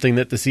is something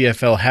that the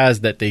CFL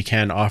has that they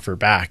can offer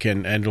back.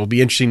 And it'll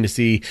be interesting to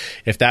see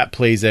if that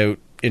plays out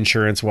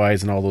insurance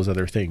wise and all those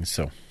other things.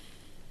 So.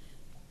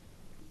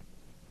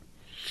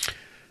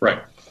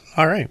 Right.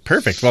 All right,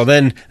 perfect. Well,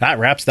 then that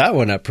wraps that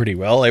one up pretty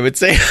well, I would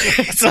say.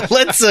 So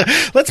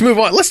let's move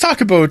on. Let's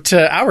talk about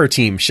our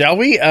team, shall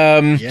we?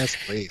 Yes,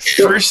 please.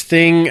 First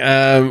thing,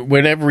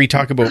 whenever we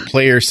talk about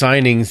player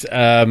signings,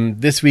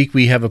 this week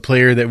we have a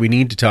player that we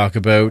need to talk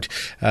about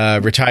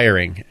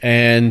retiring,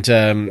 and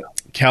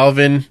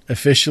Calvin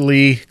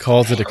officially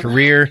calls it a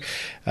career.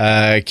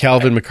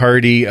 Calvin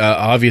McCarty,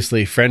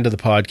 obviously friend of the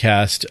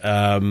podcast.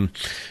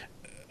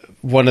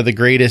 One of the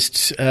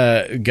greatest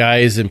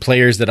guys and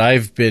players that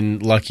I've been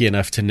lucky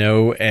enough to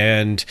know,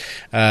 and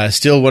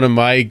still one of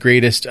my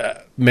greatest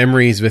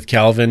memories with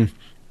Calvin.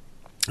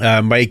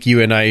 Mike,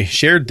 you and I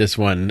shared this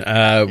one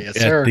at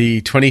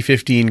the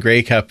 2015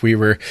 Grey Cup. We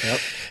were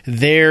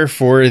there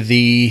for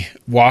the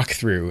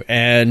walkthrough,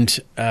 and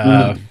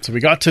so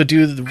we got to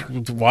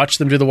watch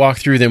them do the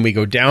walkthrough. Then we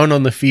go down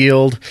on the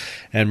field,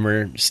 and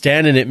we're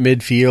standing at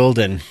midfield,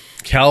 and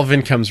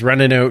Calvin comes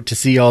running out to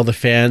see all the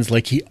fans,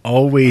 like he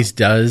always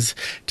does,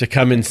 to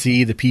come and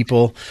see the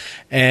people.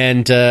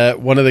 And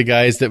one of the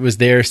guys that was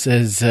there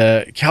says,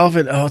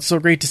 Calvin, oh, it's so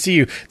great to see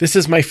you. This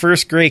is my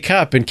first Grey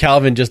Cup. And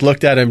Calvin just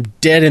looked at him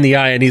dead in the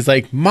eye, and he's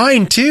like,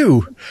 mine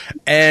too.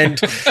 And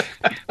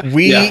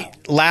we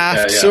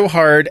laughed so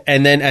hard.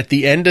 And then at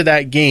the end of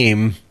that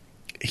game,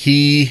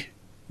 he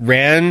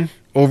ran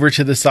over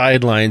to the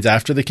sidelines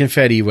after the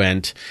confetti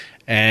went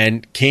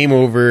and came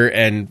over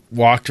and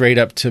walked right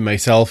up to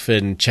myself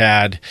and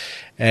Chad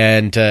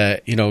and,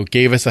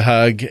 gave us a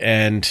hug.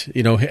 And,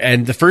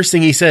 and the first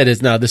thing he said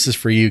is, no, this is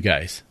for you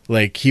guys.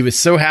 Like, he was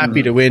so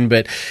happy to win,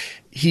 but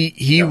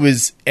he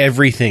was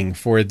everything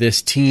for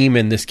this team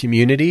and this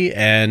community.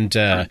 And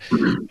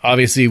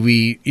obviously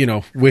we,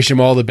 wish him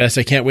all the best.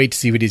 I can't wait to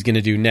see what he's going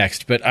to do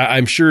next. But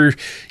I'm sure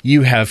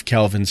you have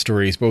Calvin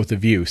stories, both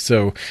of you.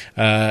 So,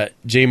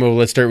 JMO,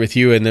 let's start with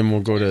you, and then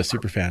we'll go to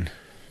Superfan.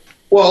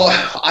 Well,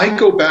 I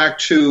go back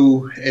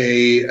to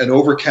an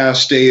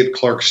overcast day at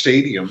Clark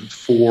Stadium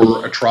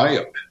for a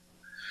tryout.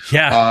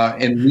 Yeah,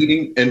 and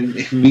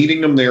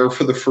meeting him there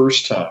for the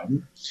first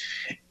time,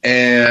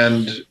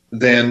 and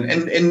then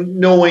and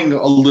knowing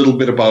a little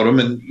bit about him,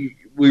 and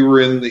we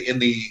were in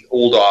the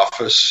old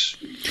office,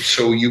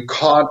 so you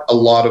caught a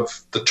lot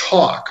of the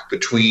talk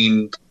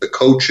between the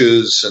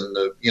coaches and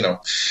the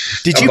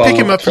Did you pick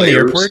him up from the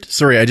airport?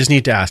 Sorry, I just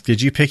need to ask.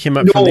 Did you pick him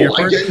up from the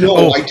airport?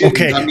 I didn't.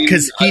 Okay,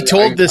 because he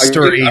told this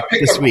story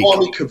this week. I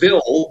picked up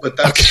Kwame Cavill, but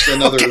that's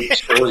another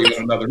story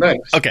on another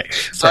night. Okay,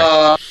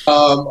 sorry.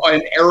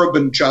 And Arab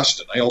and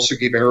Justin. I also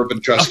gave Arab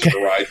and Justin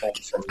a ride home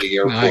from the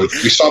airport.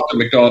 Nice. We stopped at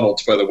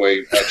McDonald's, by the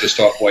way, just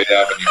off White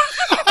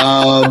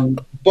Avenue.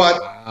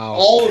 But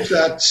all of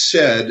that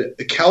said,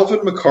 Calvin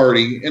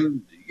McCarty,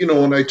 and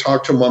when I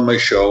talked to him on my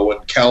show,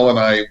 and Cal and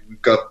I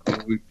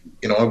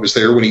I was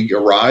there when he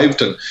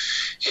arrived, and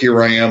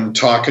here I am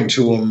talking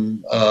to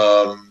him,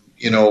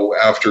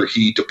 after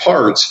he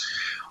departs.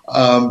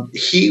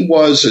 He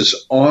was as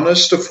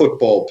honest a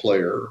football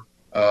player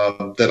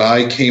that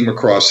I came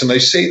across, and I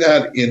say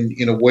that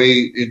in a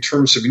way in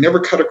terms of he never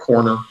cut a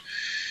corner.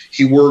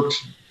 He worked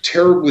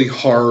terribly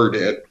hard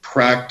at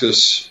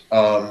practice.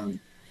 And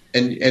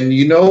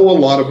a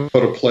lot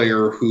about a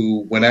player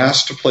who, when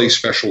asked to play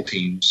special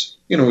teams,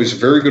 he's a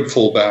very good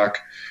fullback,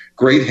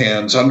 great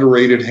hands,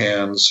 underrated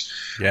hands.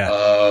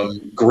 Yeah.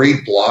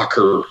 Great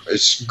blocker.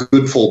 It's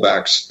good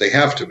fullbacks. They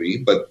have to be,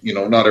 but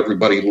not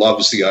everybody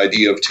loves the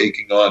idea of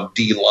taking on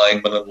D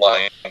linemen and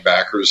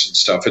linebackers and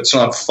stuff. It's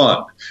not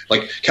fun.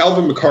 Like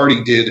Calvin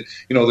McCarty did,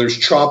 there's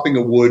chopping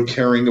of wood,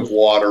 carrying of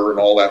water and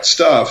all that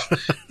stuff.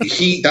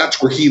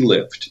 That's where he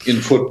lived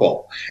in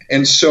football.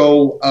 And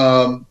so,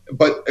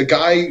 but a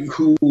guy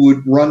who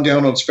would run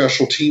down on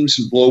special teams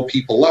and blow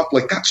people up,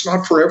 like that's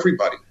not for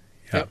everybody.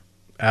 Yeah,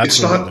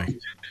 absolutely.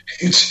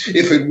 It's not.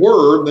 If it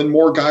were, then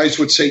more guys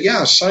would say,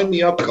 yeah, sign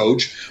me up,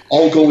 coach.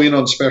 I'll go in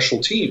on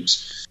special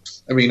teams.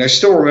 I mean, I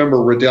still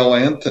remember Riddell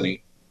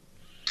Anthony,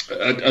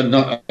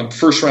 a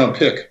first-round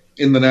pick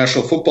in the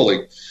National Football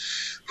League,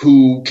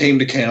 who came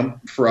to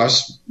camp for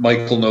us.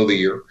 Mike will know the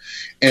year.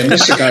 And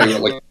this is a guy who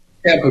like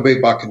Tampa Bay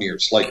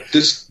Buccaneers. Like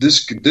this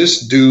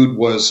dude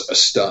was a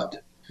stud.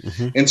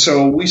 Mm-hmm. And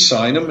so we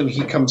sign him, and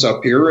he comes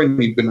up here, and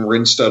he'd been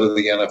rinsed out of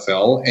the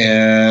NFL,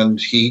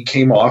 and he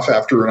came off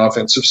after an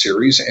offensive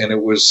series, and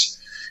it was,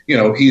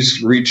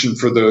 he's reaching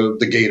for the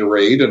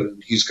Gatorade,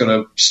 and he's going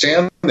to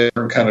stand there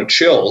and kind of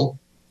chill.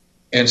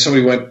 And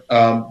somebody went,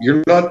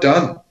 "You're not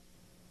done."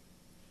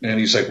 And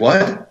he's like,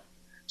 "What?"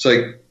 It's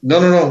like,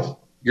 no,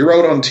 you're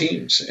out on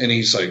teams. And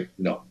he's like,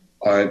 "No,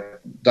 I'm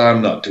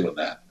not doing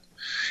that."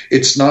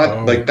 It's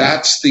not like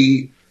that's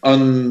the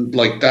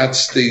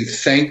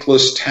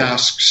thankless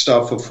task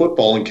stuff of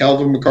football. And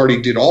Calvin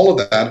McCarty did all of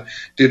that,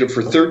 did it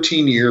for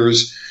 13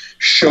 years,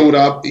 showed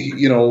up.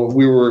 We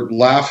were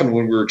laughing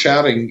when we were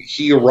chatting.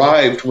 He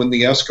arrived when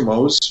the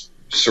Eskimos,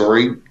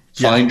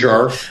 Fine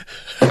Jar,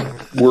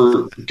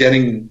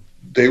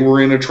 they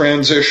were in a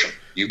transition.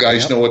 You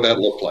guys know what that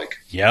looked like.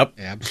 Yep.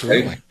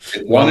 Absolutely.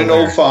 Okay?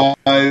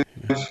 1-05,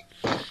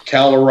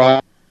 Cal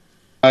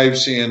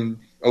arrives in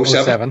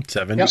 07.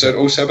 7. Was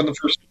that 07 the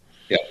first?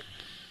 Yeah.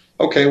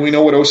 Okay, we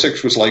know what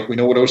 06 was like. We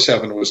know what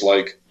 07 was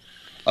like.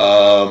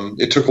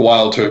 It took a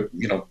while to,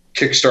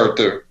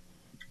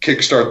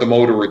 kickstart the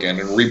motor again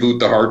and reboot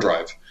the hard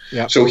drive.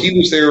 Yeah. So he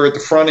was there at the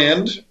front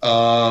end,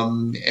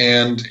 and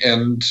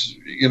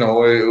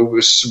it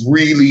was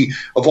really,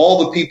 of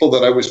all the people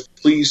that I was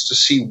pleased to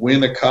see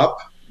win a cup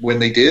when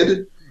they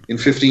did in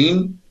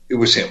 15, it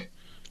was him.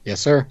 Yes,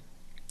 sir.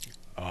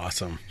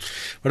 Awesome.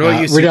 What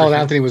about you, Riddell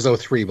Anthony was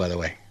 03, by the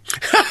way.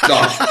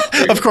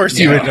 Of course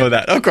you would know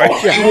that. Of course.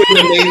 He wouldn't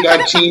have made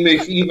that team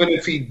even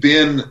if he'd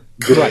been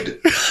good. Right.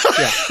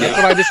 Yeah, that's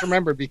what I just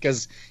remembered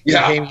because he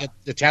came at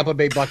the Tampa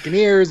Bay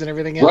Buccaneers and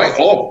everything else. Right.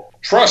 Oh,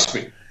 trust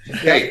me.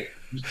 Hey,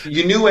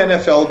 you knew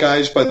NFL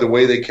guys by the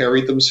way they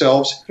carried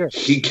themselves. Sure.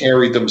 He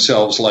carried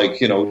themselves like,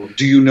 do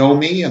you know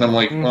me? And I'm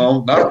like,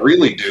 well, not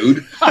really,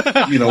 dude.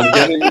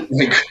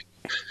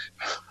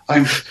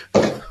 I'm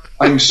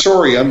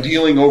sorry. I'm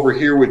dealing over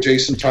here with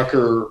Jason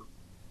Tucker.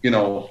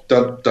 We're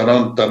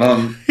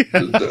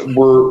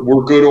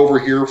good over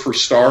here for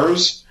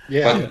stars.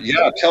 Yeah.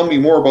 But tell me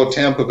more about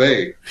Tampa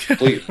Bay,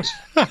 please.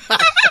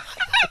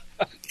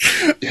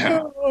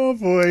 Yeah. Oh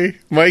boy,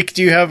 Mike,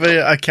 do you have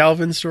a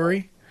Calvin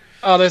story?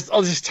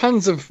 There's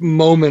tons of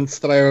moments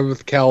that I remember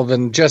with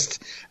Calvin.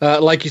 Just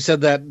like you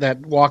said, that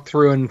walk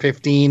through in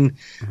 15.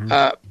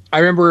 Mm-hmm. I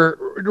remember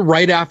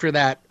right after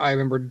that, I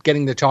remember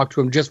getting to talk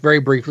to him just very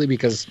briefly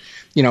because,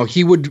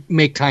 he would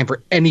make time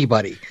for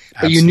anybody.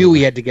 But you knew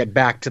he had to get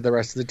back to the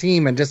rest of the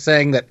team. And just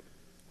saying that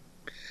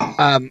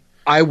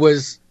I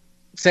was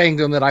saying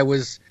to him that I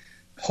was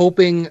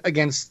hoping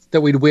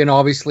that we'd win,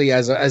 obviously,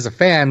 as a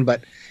fan.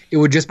 But it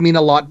would just mean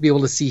a lot to be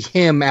able to see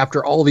him,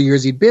 after all the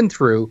years he'd been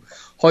through,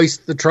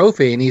 hoist the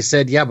trophy. And he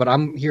said, yeah, but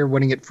I'm here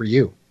winning it for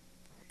you.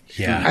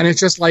 Yeah. And it's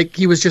just like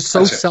he was just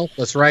so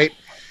selfless, right?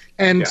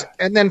 And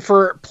then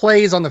for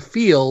plays on the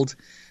field,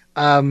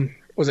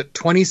 was it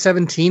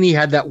 2017? He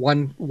had that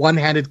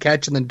one-handed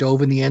catch and then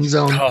dove in the end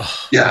zone.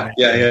 Oh, yeah.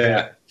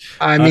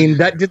 I mean,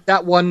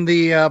 that won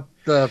they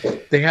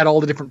had all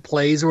the different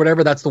plays or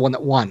whatever. That's the one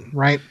that won,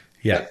 right?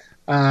 Yeah.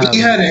 He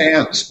had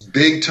hands,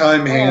 big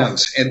time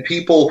hands, and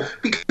people,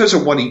 because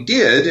of what he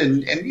did,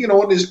 and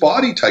and his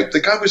body type, the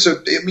guy was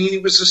he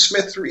was a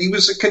Smith. He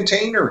was a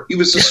container. He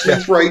was a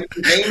Smith Wright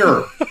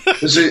container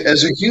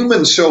as a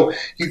human. So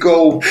you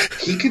go,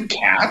 he can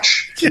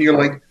catch, and you're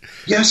like,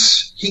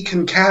 yes, he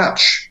can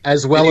catch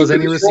as well as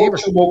any receiver.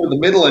 Him over the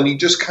middle, and he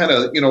just kind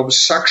of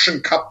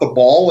suction cup the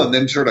ball, and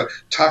then sort of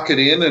tuck it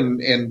in,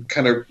 and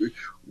kind of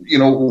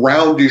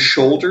round his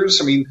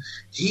shoulders.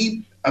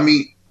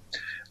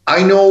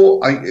 I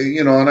know,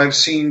 and I've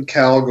seen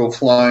Cal go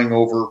flying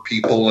over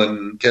people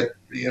and get,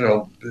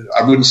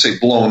 I wouldn't say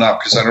blown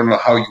up because I don't know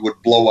how you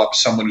would blow up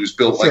someone who's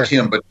built like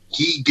him, but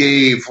he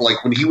gave,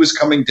 like when he was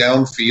coming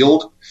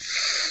downfield,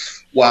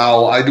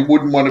 wow, I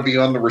wouldn't want to be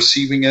on the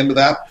receiving end of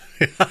that.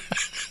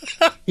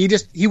 He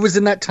was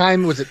in that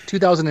time, was it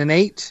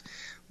 2008,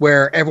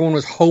 where everyone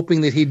was hoping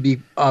that he'd be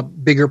a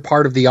bigger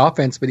part of the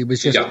offense, but he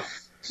was just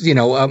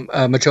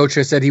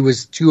Machocha said he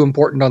was too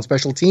important on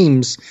special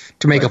teams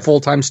to make a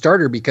full-time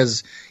starter,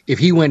 because if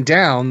he went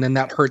down, then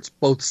that hurts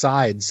both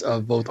sides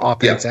of both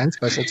offense and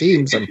special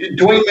teams. And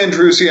Dwayne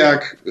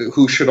Mandrusiak,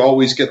 who should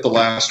always get the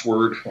last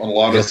word on a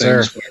lot of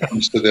things when it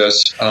comes to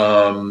this,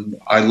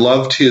 I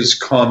loved his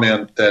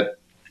comment that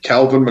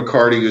Calvin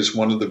McCarty is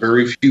one of the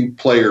very few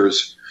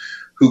players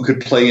who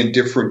could play in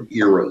different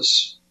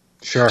eras.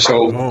 Sure.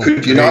 So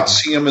could you not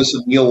see him as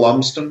a Neil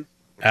Lumsden?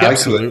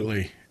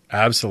 Absolutely.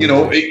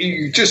 Absolutely.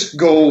 You just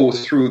go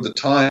through the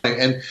time,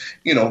 and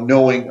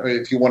knowing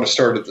if you want to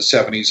start at the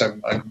 70s,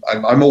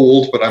 I'm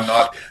old, but I'm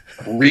not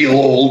real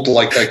old.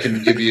 Like I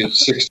can give you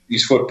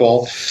 60s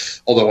football,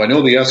 although I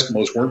know the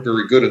Eskimos weren't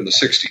very good in the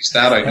 60s.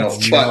 That I know.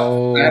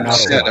 But that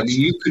said, I mean,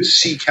 you could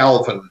see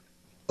Calvin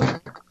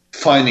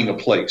finding a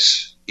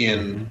place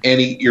in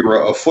any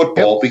era of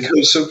football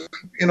because of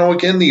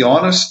again the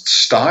honest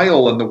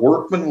style and the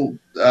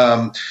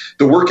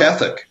the work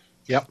ethic.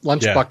 Yep,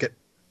 lunch bucket.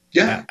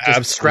 Yeah,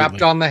 just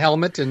strapped on the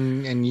helmet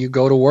and you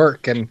go to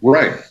work. And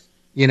right.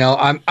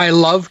 I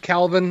love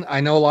Calvin. I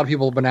know a lot of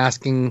people have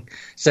been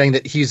saying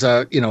that he's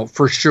a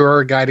for sure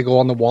a guy to go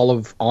on the Wall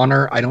of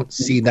Honor. I don't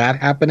see that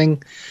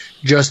happening,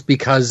 just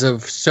because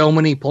of so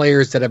many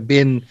players that have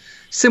been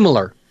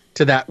similar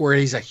to that, where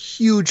he's a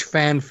huge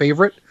fan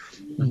favorite,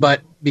 but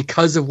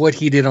because of what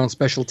he did on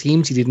special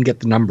teams, he didn't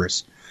get the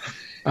numbers.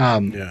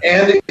 And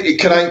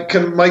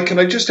can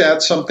I just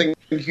add something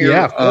here?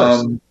 Yeah, of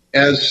course.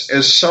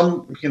 As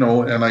some,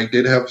 and I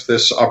did have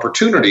this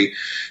opportunity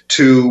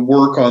to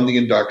work on the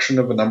induction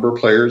of a number of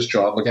players,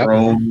 John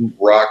LeGrone,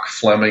 Ruck,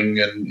 Fleming,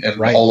 and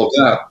all of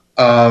that.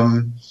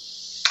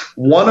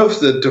 One of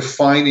the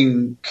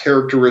defining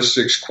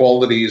characteristics,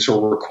 qualities,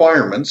 or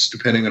requirements,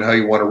 depending on how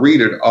you want to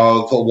read it,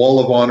 of a Wall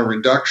of Honor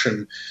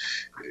induction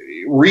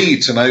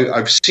reads, and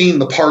I've seen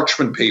the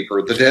parchment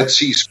paper, the Dead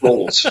Sea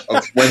Scrolls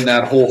of when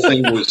that whole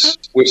thing was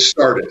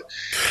started,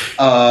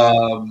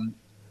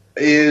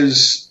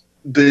 is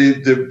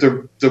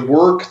the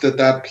work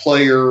that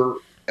player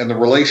and the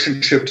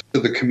relationship to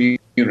the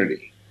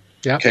community.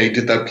 Yeah. Okay,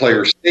 did that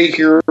player stay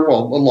here? Well,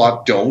 a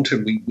lot don't,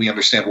 and we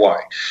understand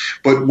why.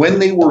 But when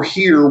they were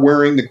here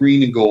wearing the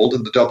green and gold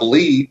and the double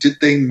E, did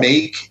they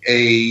make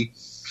a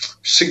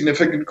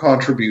significant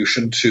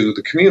contribution to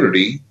the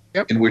community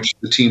in which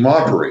the team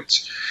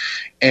operates?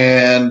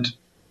 And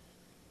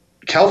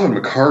Calvin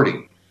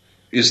McCarty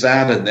is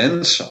that and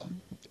then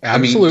some.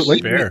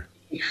 Absolutely. Fair.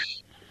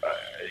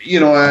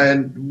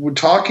 And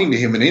talking to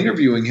him and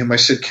interviewing him, I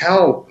said,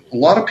 Cal, a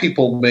lot of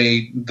people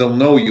they'll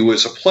know you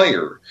as a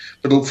player,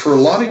 but for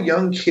a lot of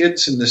young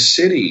kids in the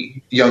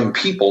city, young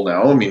people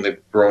now, they've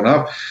grown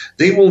up,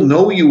 they will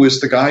know you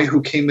as the guy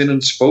who came in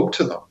and spoke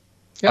to them,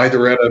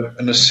 either at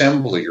an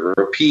assembly or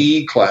a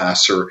PE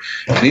class or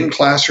an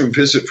in-classroom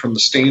visit from the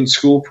Stay in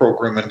School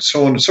program and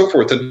so on and so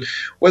forth. And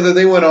whether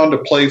they went on to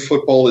play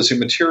football is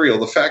immaterial.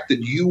 The fact that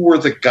you were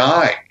the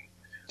guy,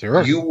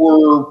 you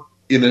were,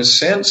 in a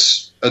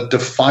sense, a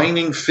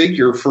defining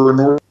figure for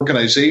an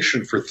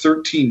organization for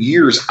 13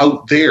 years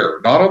out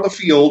there, not on the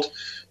field,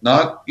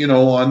 not,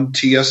 on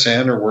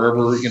TSN or wherever,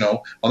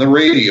 on the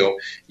radio.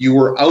 You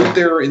were out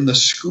there in the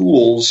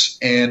schools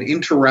and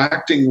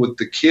interacting with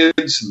the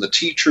kids and the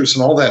teachers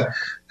and all that.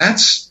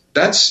 That's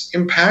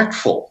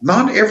impactful.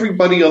 Not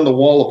everybody on the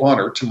Wall of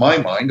Honor, to my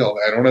mind,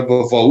 I don't have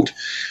a vote,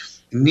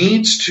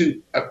 needs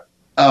to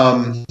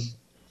I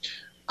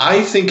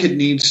think it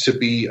needs to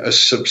be a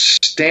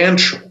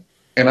substantial,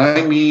 and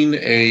I mean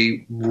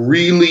a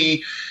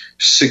really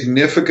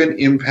significant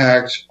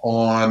impact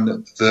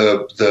on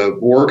the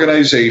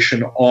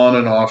organization on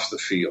and off the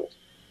field.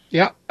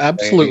 Yeah,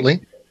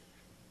 absolutely.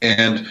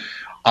 And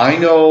I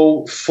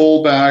know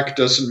fullback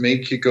doesn't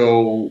make you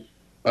go.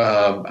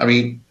 I'll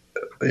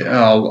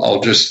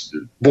just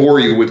bore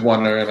you with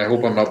one, and I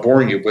hope I'm not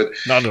boring you. But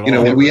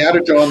when we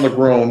added John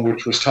LeGrone,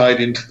 which was tied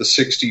into the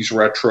 '60s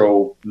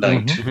retro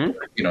night,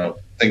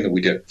 thing that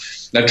we did.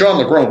 Now, John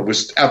LeGrone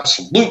was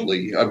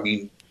absolutely,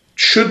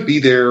 should be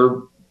there,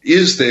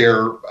 is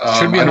there.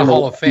 Should be in the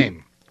Hall of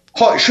Fame.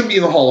 Should be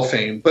in the Hall of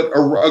Fame, but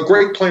a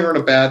great player in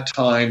a bad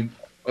time,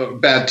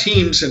 bad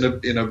teams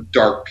in a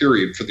dark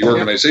period for the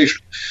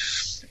organization.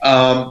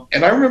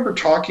 And I remember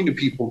talking to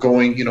people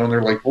going, and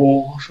they're like,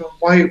 well,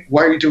 why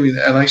are you doing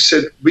that? And I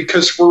said,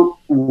 because we're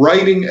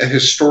righting a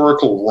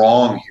historical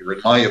wrong here,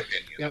 in my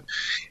opinion,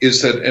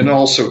 is that, and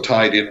also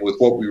tied in with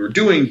what we were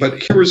doing,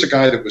 but here was a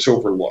guy that was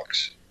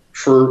overlooked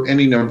for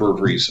any number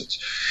of reasons.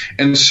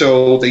 And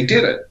so they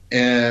did it,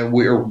 and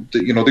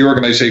the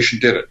organization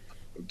did it.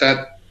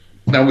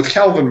 Now with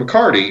Calvin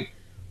McCarty,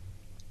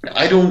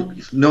 I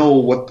don't know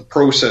what the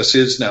process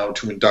is now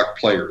to induct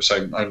players.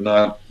 I'm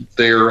not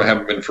there. I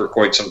haven't been for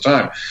quite some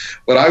time.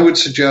 But I would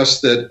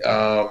suggest that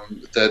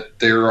that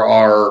there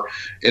are,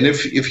 and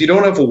if you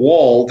don't have a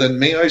wall, then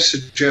may I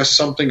suggest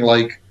something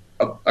like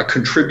a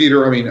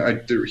contributor?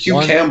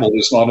 Hugh Campbell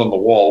is not on the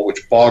wall,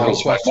 which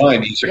boggles my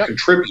mind. He's a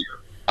contributor.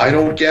 I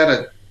don't get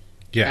it.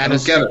 Yeah, I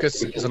don't get it.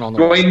 Isn't on the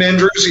wall. Dwayne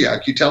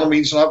Mandrusiak, you telling me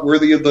he's not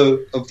worthy of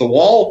the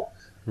wall?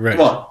 Right.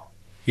 Come on.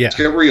 Yeah. Let's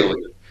get real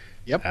here.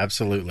 Yep.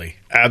 Absolutely.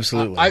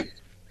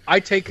 I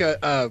take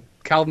a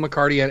Calvin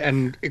McCarty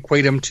and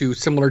equate him to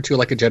similar to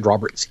like a Jed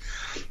Roberts.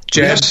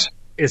 Jed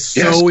is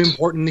so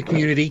important in the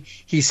community.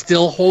 He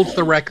still holds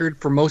the record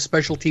for most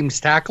special teams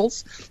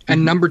tackles.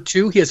 And number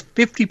 2, he has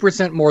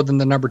 50% more than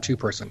the number 2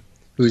 person,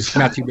 who's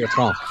Matthew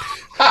Bertrand.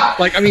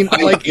 Like, I mean,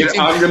 like, it's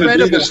I'm going to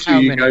do this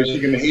to you guys.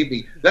 You're going to hate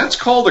me. That's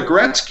called a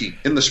Gretzky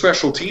in the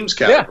special teams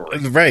category.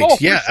 Yeah. Right. Oh,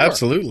 yeah, sure.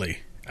 Absolutely.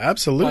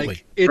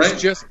 Like,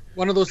 it's just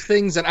one of those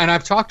things. And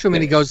I've talked to him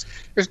and he goes,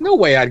 there's no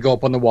way I'd go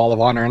up on the Wall of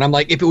Honor. And I'm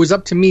like, if it was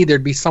up to me,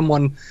 there'd be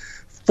someone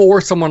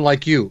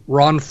like you,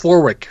 Ron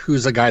Forwick,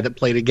 who's a guy that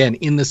played again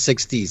in the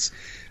 60s.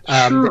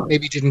 That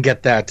maybe didn't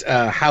get that.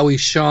 Howie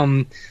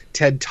Shum,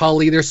 Ted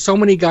Tully. There's so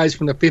many guys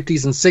from the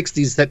 50s and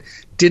 60s that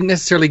didn't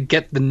necessarily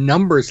get the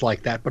numbers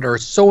like that, but are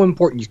so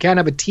important. You can't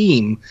have a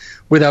team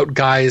without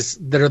guys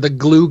that are the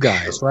glue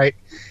guys, right?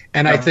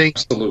 And I think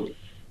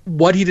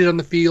what he did on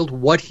the field,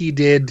 what he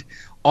did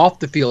off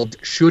the field,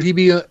 should he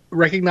be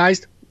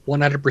recognized?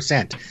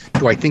 100%.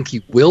 Do I think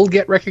he will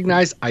get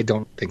recognized? I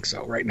don't think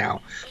so right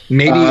now.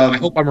 Maybe. I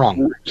hope I'm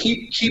wrong.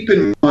 Keep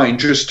in mind,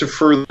 just to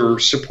further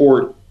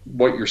support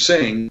what you're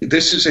saying,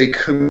 this is a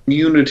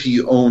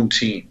community-owned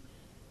team.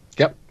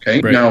 Yep.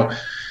 Okay. Right. Now,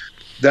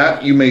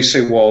 that you may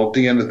say, well, at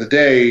the end of the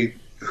day,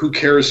 who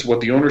cares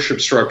what the ownership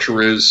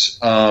structure is?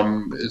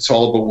 It's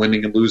all about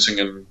winning and losing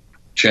and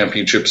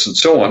championships and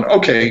so on.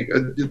 Okay,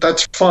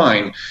 that's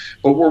fine.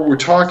 But what we're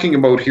talking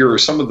about here are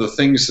some of the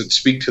things that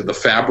speak to the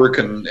fabric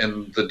and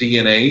the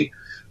DNA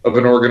of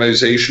an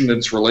organization,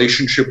 its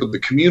relationship with the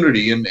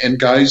community, and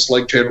guys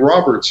like Jed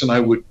Roberts. And I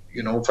would,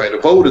 if I had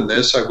a vote in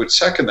this, I would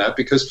second that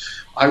because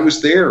I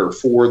was there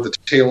for the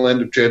tail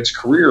end of Jed's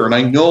career. And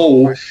I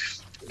know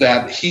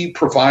that he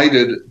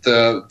provided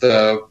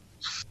the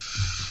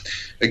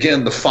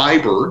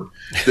fiber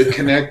that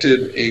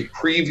connected a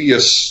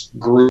previous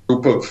group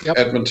of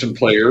Edmonton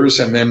players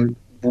and then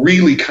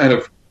really kind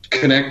of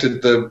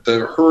connected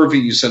the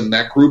Herveys and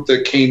that group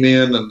that came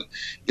in the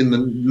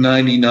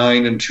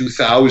 99 and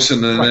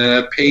 2000, and then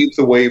that paved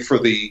the way for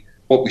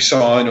what we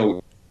saw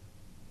in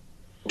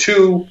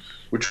 02,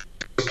 which was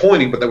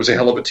disappointing, but that was a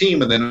hell of a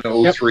team, and then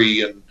in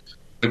 03 and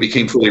it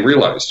became fully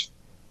realized.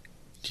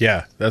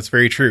 Yeah, that's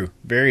very true.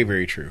 Very,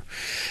 very true.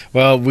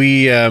 Well,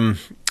 we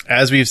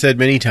as we've said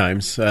many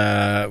times,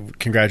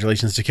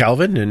 congratulations to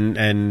Calvin,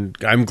 and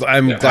I'm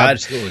glad.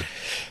 Absolutely.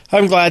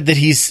 I'm glad that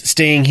he's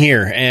staying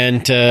here,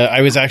 and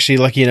I was actually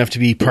lucky enough to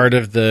be part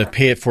of the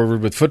Pay It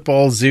Forward with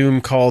Football Zoom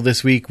call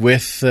this week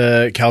with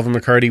Calvin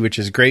McCarty, which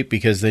is great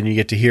because then you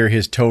get to hear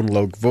his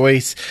tone-loc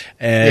voice,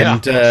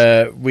 and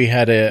we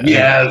had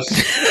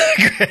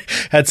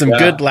had some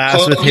good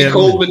laughs with him.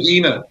 Cole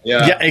Medina,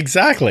 yeah,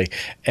 exactly,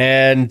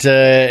 and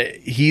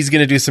he's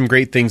going to do some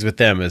great things with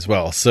them as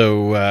well.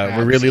 So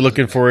we're really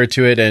looking forward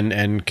to it,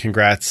 and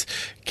congrats,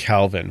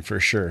 Calvin, for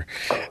sure.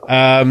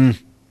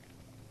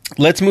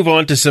 Let's move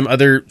on to some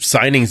other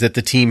signings that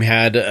the team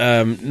had.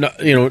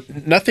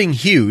 Nothing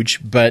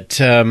huge,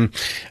 but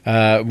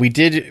we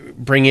did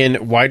bring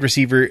in wide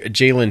receiver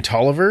Jalen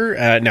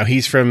Tolliver. Now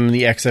he's from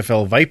the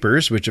XFL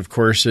Vipers, which of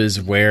course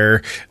is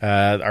where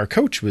our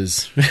coach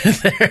was.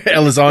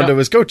 Elizondo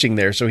was coaching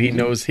there, so he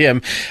knows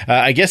him.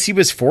 I guess he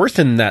was 4th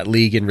in that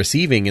league in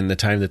receiving in the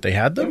time that they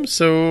had them.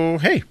 So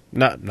hey,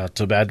 not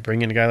so bad to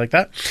bring in a guy like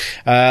that.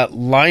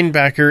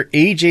 Linebacker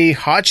AJ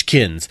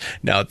Hodgkins.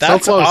 Now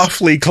that's so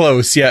awfully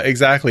close. Yeah,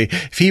 exactly.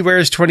 If he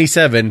wears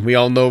 27, we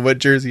all know what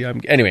jersey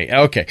I'm. Anyway,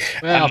 okay.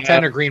 Well,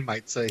 Tanner Green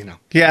might say,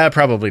 Yeah,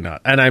 probably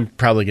not. And I'm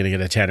probably going to get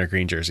a Tanner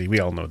Green jersey.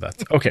 We all know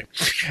that. Okay.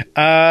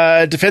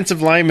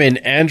 Defensive lineman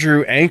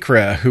Andrew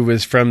Ankra, who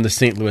was from the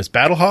St. Louis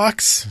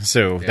Battlehawks.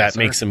 So that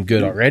makes him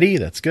good already.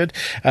 That's good.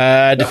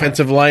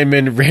 Defensive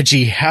lineman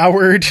Reggie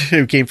Howard,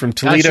 who came from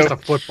Toledo. That's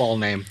just a football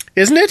name.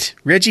 Isn't it?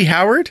 Reggie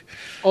Howard?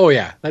 Oh,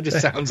 yeah. That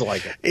just sounds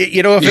like it.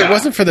 If it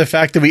wasn't for the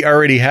fact that we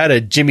already had a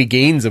Jimmy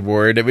Gaines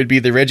Award, it would be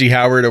the Reggie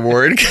Howard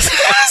Award. It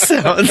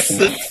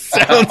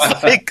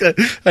sounds like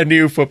a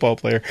new football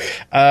player.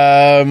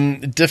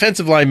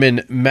 Defensive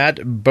lineman Matt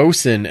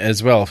Boson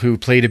as well, who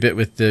played a bit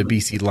with the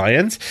BC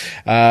Lions.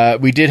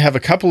 We did have a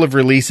couple of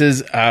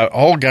releases,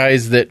 all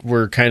guys that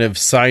were kind of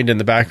signed in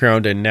the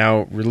background and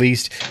now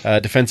released.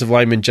 Defensive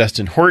lineman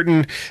Justin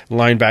Horton,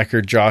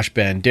 linebacker Josh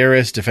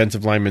Banderas,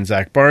 defensive lineman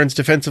Zach Barnes,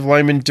 defensive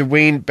lineman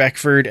Dwayne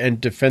Beckford,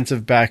 and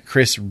defensive back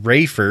Chris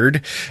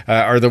Rayford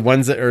are the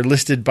ones that are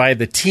listed by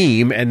the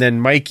team. And then,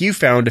 Mike, you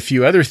found a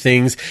few other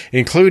things,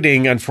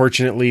 including,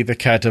 unfortunately, the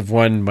cut of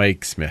one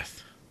Mike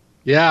Smith.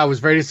 Yeah, I was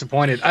very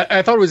disappointed.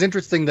 I thought it was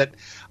interesting that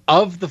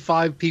of the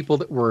 5 people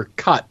that were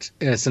cut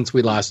since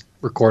we last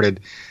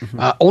recorded,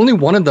 only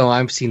one of them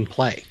I've seen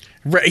play.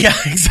 Right, yeah,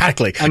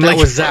 exactly. And that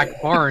was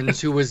Zach Barnes,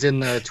 who was in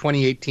the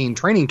 2018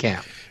 training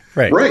camp.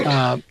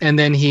 Right. And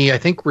then he, I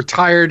think,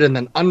 retired and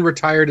then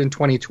unretired in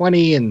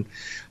 2020, and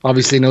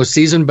obviously no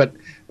season. But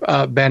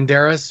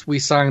Banderas, we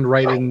signed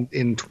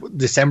in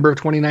December of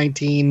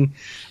 2019.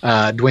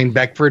 Dwayne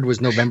Beckford was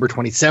November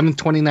 27th,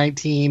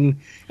 2019.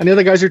 And the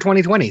other guys are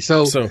 2020.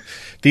 So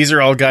these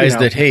are all guys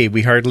that, hey,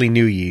 we hardly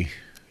knew ye.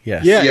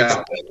 Yes.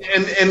 Yeah.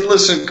 And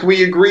listen, can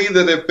we agree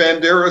that if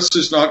Banderas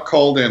is not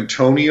called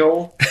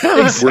Antonio,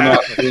 we're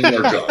not doing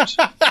our jobs?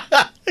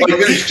 Like,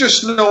 there's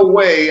just no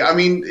way. I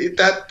mean,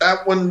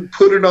 that one,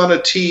 put it on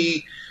a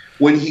tee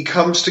when he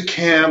comes to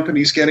camp and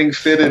he's getting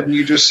fitted, and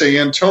you just say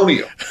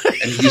Antonio,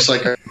 and he's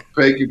like, I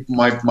beg you,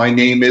 my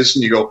name is,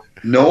 and you go,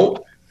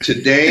 no,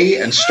 today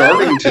and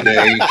starting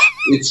today,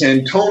 it's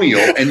Antonio,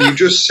 and you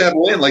just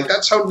settle in. Like,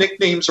 that's how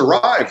nicknames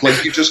arrive.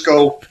 Like, you just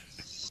go,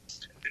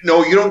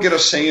 no, you don't get a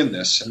say in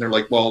this. And they're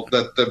like, well,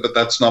 but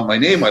that's not my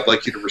name. I'd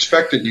like you to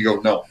respect it. And you go,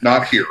 no,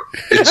 not here.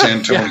 It's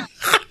Antonio. Yeah.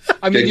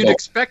 I mean, you'd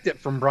expect it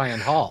from Brian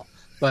Hall.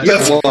 But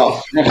yes.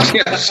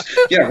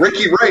 Yeah,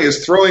 Ricky Ray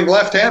is throwing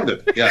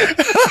left-handed. Yeah.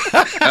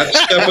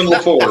 That's Stephen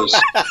LaFour's.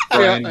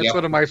 Brian. Yeah, that's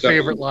one of my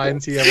favorite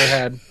lines he ever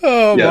had.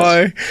 Oh,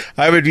 my.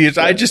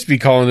 I'd just be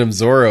calling him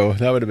Zorro.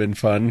 That would have been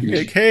fun.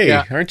 Like, hey,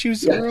 aren't you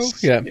Zorro?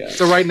 Yes. Yeah.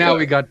 So right now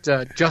we got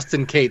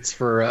Justin Cates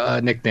for a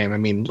nickname. I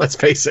mean, let's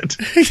face it.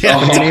 His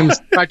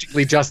name's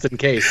practically Justin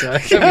Case.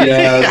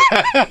 Yeah,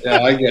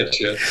 I get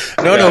you.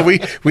 No,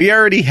 we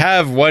already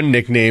have one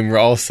nickname. We're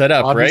all set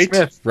up, Rodney right?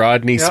 Smith.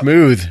 Rodney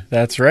Smooth.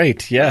 That's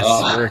right. Yes,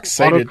 we're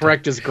excited.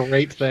 Autocorrect is a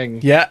great thing.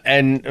 Yeah,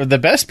 and the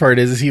best part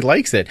is he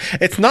likes it.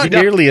 It's not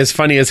nearly as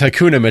funny as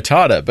Hakuna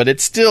Matata, but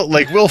it's still,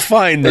 like, we'll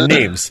find the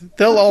names.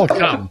 They'll all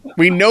come.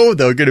 We know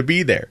they're going to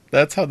be there.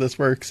 That's how this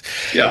works.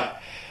 Yeah.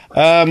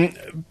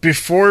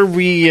 Before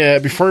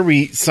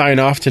we sign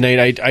off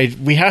tonight,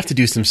 we have to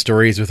do some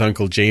stories with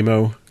Uncle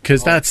J-Mo,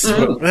 because that's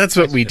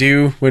what we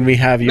do when we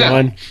have you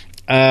on.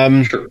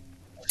 Sure.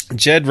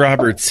 Jed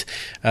Roberts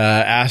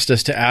asked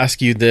us to ask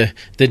you the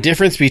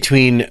difference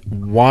between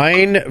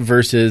wine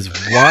versus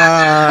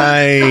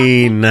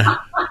wine.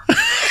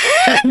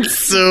 And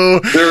so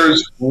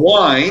there's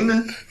wine,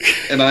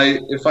 and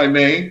if I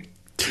may,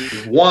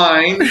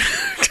 wine,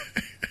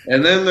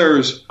 and then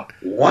there's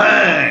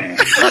wine.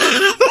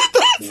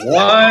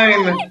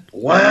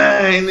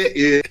 Wine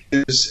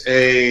is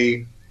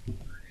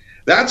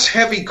that's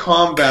heavy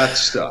combat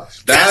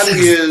stuff. That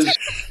is,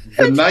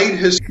 the night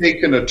has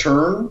taken a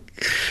turn,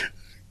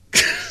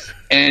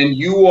 and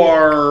you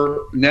are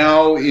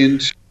now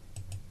into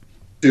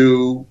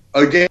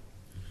again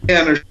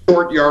a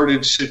short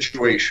yardage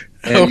situation,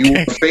 and you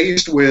are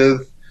faced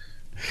with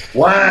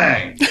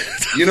wine.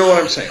 You know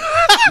what I'm saying?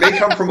 It may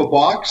come from a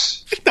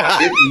box.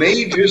 It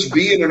may just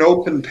be in an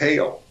open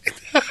pail.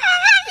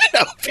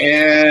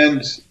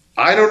 And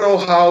I don't know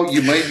how,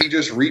 you might be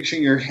just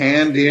reaching your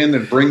hand in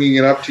and bringing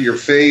it up to your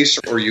face,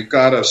 or you've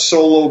got a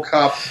solo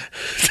cup,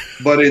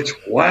 but it's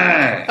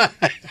wine.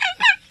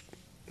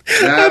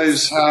 That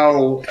is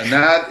how, and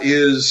that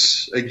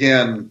is,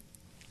 again,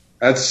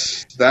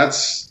 that's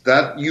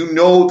you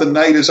know, the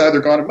night is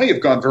either gone, it may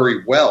have gone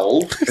very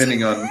well,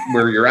 depending on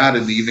where you're at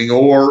in the evening,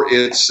 or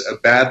it's a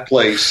bad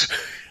place.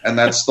 And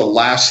that's the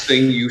last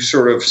thing you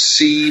sort of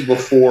see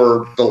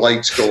before the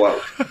lights go out.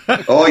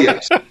 Oh,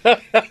 yes.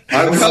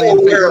 I'm well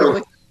aware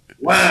of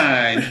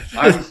wine.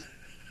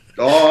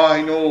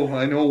 I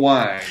know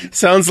wine.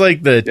 Sounds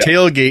like the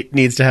tailgate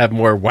needs to have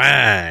more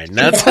wine.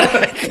 That's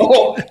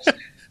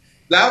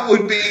that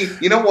would be,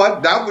 you know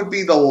what? That would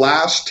be the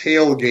last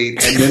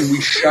tailgate, and then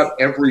we shut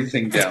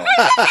everything down.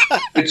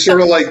 It's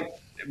sort of like,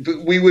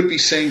 we would be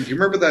saying, do you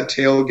remember that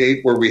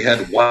tailgate where we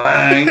had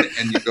wine?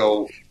 And you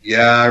go,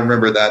 yeah, I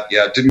remember that.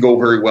 Yeah, it didn't go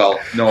very well.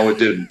 No, it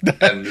didn't.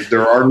 And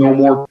there are no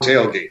more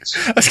tailgates.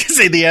 I was going to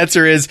say the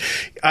answer is,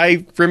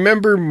 I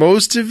remember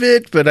most of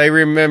it, but I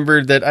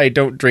remember that I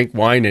don't drink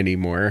wine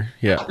anymore.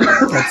 Yeah,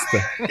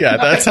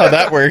 that's how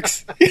that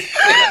works.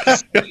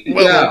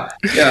 Yeah,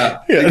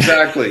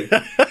 exactly.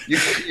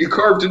 You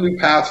carved a new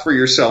path for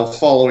yourself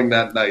following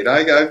that night.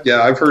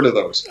 I've heard of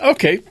those.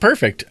 Okay,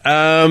 perfect.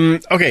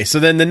 Okay,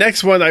 so then the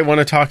next one I want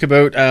to talk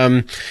about,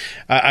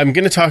 I'm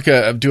going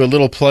to do a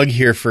little plug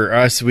here for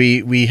us.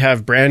 We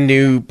have brand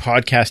new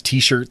podcast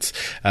T-shirts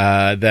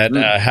that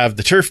have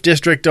the Turf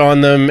District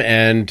on them,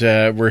 and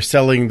we're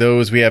selling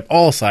those. We have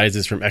all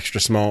sizes from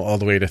extra small all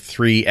the way to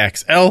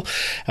 3XL.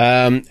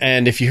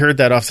 And if you heard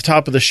that off the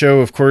top of the show,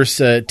 of course,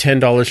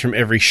 $10 from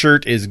every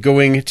shirt is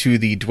going to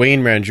the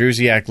Dwayne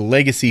Randrusiak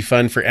Legacy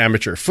Fund for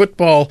Amateur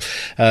Football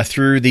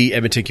through the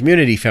Edmonton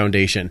Community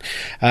Foundation.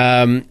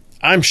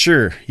 I'm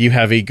sure you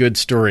have a good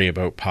story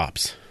about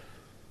Pops.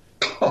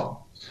 Oh,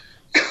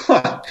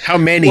 God. How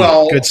many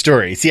good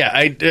stories?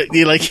 Yeah,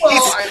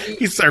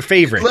 he's our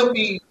favorite. Let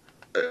me.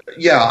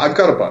 I've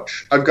got a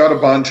bunch. I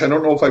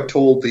don't know if I've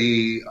told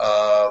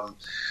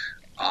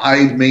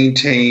I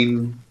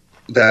maintain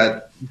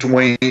that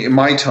Dwayne, in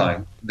my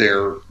time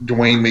there,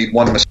 Dwayne made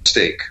one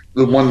mistake.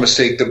 The one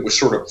mistake that was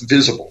sort of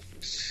visible.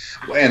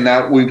 And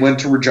that we went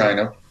to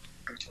Regina,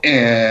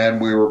 and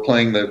we were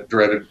playing the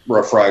dreaded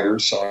Rough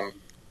Riders on,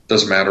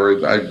 doesn't matter,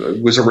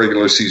 it was a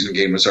regular season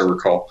game as I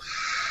recall.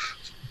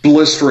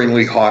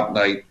 Blisteringly hot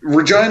night.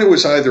 Regina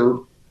was either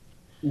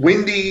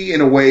windy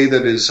in a way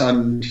that is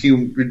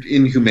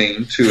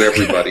inhumane to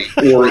everybody,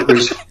 or it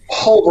was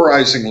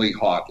pulverizingly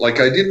hot. Like,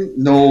 I didn't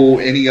know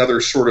any other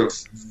sort of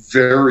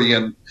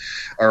variant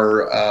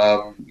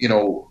or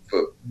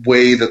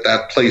way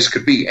that place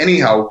could be.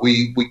 Anyhow,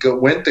 we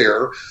went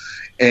there,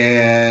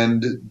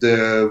 and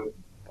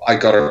I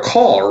got a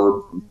call,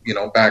 or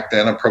back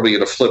then I probably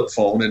had a flip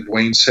phone, and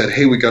Dwayne said,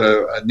 "Hey, we got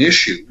an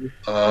issue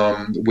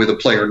with a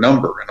player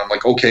number," and I'm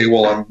like, "Okay,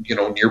 well, I'm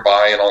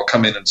nearby, and I'll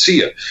come in and see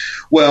you."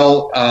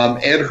 Well,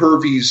 Ed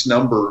Hervey's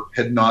number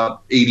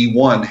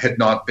 81 had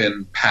not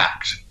been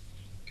packed.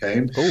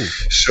 Okay,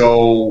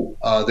 so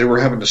they were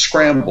having to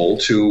scramble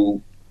to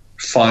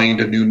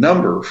find a new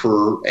number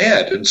for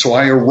Ed, and so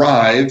I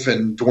arrive,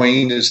 and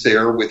Dwayne is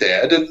there with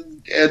Ed,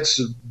 and Ed's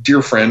a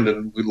dear friend,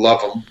 and we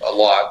love him a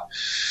lot.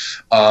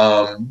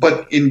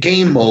 But in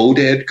game mode,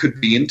 Ed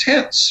could be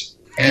intense.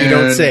 And, you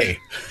don't say.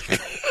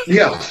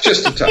 Yeah,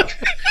 just a touch.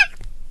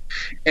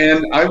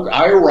 And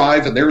I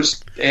arrive, and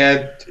there's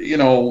Ed,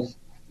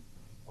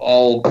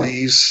 all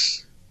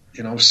these,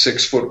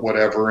 6 foot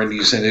whatever, and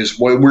he's in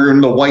we're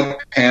in the white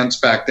pants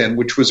back then,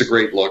 which was a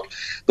great look.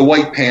 The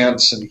white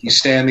pants, and he's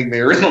standing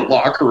there in the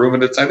locker room,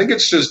 and I think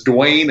it's just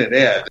Dwayne and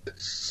Ed.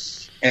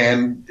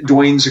 And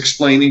Dwayne's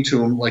explaining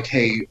to him, like,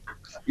 hey,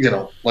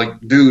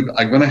 dude,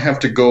 I'm going to have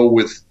to go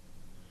with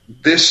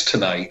this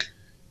tonight,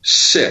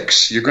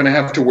 6. You're going to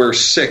have to wear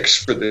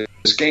 6 for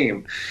this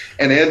game.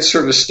 And Ed's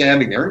sort of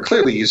standing there, and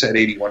clearly he's had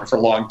 81 for a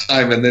long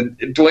time. And then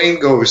Dwayne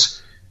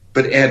goes,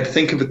 "But Ed,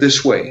 think of it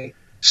this way.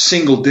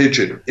 Single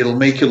digit, it'll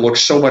make you look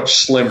so much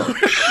slimmer."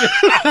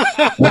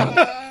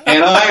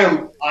 And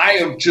I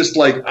am just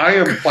like, I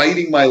am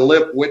biting my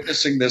lip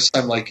witnessing this.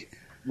 I'm like,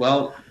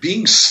 well,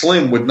 being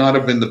slim would not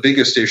have been the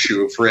biggest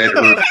issue for Ed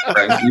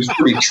Hervey. He was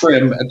pretty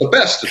trim at the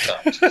best of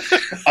times.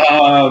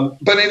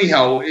 But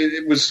anyhow,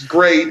 it was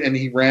great, and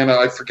he ran,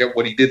 I forget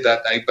what he did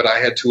that night, but I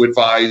had to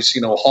advise,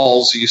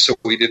 Halsey, so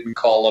we didn't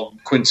call him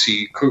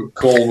Quincy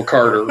Cole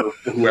Carter or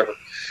whoever.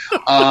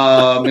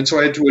 And so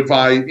I had to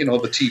advise,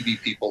 the TV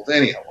people.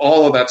 Anyhow,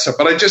 all of that stuff.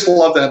 But I just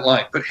love that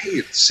line. But hey,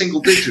 it's single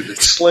digit.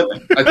 It's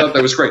slimming. I thought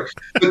that was great.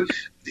 But,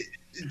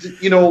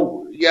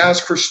 you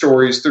ask for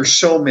stories. There's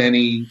so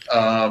many.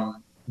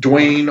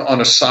 Dwayne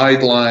on a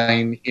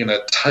sideline in a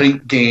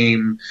tight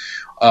game.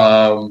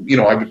 I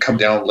would come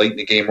down late in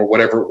the game or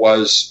whatever it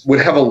was, would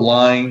have a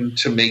line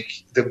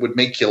that would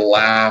make you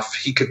laugh.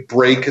 He could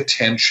break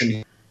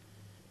attention.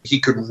 He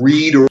could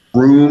read a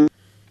room,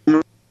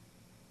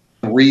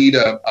 read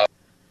a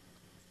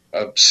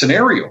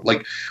scenario.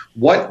 Like,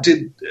 what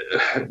did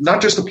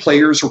not just the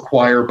players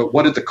require, but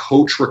what did the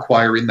coach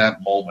require in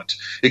that moment?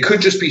 It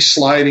could just be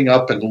sliding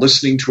up and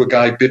listening to a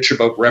guy bitch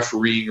about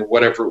refereeing or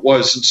whatever it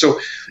was. And so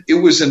it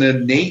was an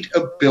innate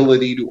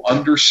ability to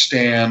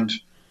understand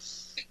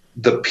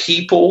the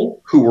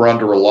people who were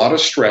under a lot of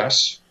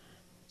stress,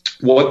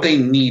 what they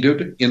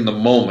needed in the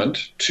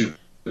moment to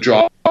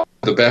job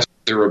the best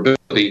of their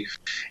ability,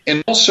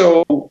 and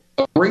also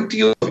a great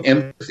deal of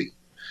empathy.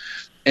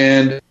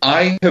 And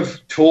I have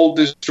told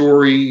this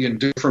story in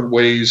different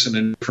ways and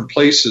in different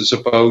places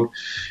about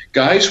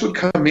guys would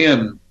come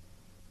in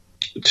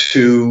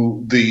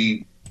to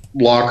the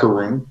locker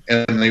room,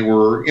 and they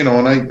were,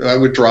 and I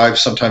would drive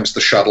sometimes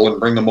the shuttle and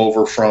bring them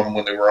over from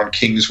when they were on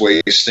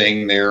Kingsway,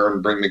 staying there,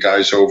 and bring the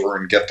guys over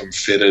and get them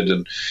fitted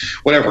and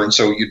whatever. And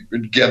so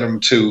you'd get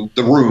them to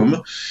the room,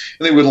 and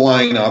they would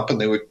line up,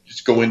 and they would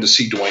just go in to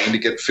see Dwayne to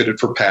get fitted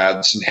for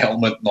pads and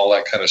helmet and all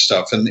that kind of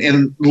stuff.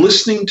 And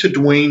listening to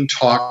Dwayne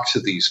talk to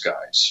these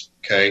guys,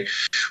 okay,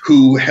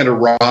 who had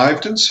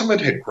arrived, and some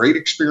had great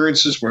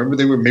experiences.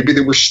 Remember, maybe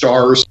they were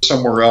stars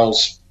somewhere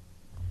else,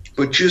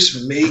 but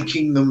just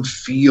making them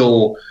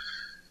feel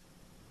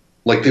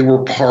like they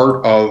were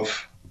part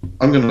of,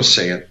 I'm going to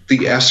say it, the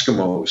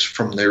Eskimos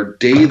from their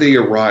day they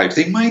arrived.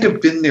 They might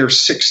have been there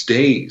 6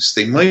 days.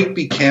 They might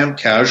be camp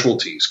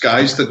casualties,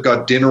 guys that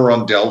got dinner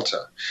on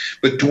Delta.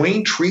 But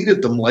Dwayne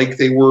treated them like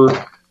they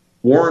were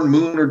Warren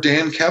Moon or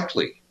Dan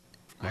Kepley.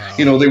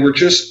 Wow. They were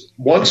just,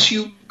 once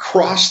you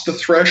crossed the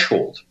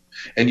threshold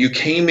and you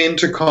came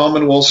into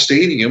Commonwealth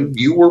Stadium,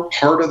 you were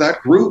part of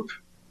that group.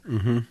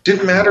 Mm-hmm.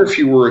 Didn't matter if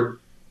you were a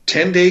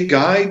 10-day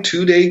guy,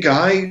 2-day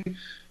guy,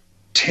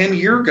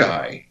 10-year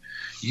guy.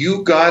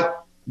 You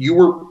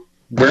were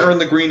wearing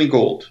the green and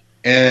gold.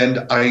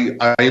 And I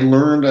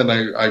learned, and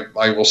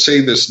I will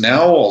say this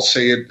now, I'll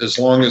say it as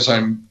long as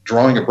I'm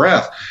drawing a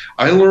breath.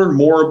 I learned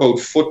more about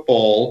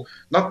football,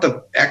 not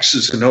the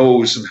X's and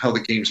O's and how the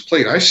game's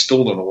played. I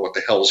still don't know what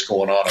the hell's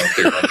going on out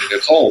there. I mean,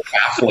 it's all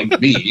baffling to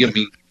me. I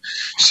mean,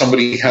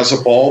 somebody has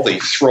a ball, they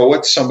throw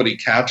it, somebody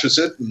catches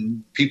it,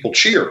 and people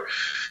cheer.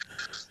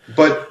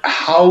 But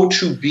how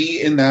to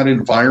be in that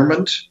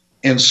environment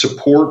and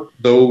support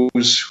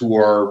those who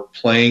are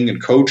playing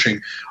and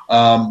coaching.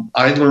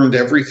 I learned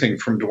everything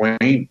from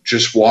Dwayne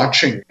just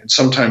watching, and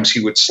sometimes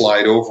he would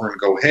slide over and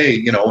go,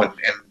 "Hey,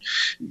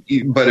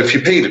 but if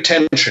you paid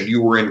attention,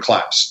 you were in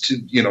class.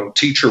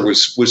 Teacher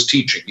was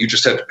teaching. You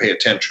just had to pay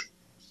attention."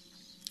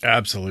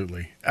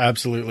 Absolutely.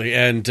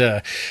 And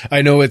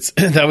I know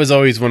that was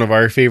always one of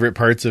our favorite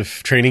parts of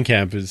training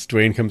camp is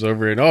Dwayne comes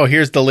over and,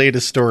 here's the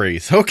latest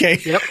stories. Okay.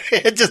 Yep.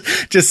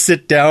 just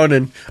sit down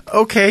and,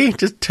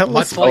 just tell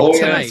us. Like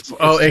tonight.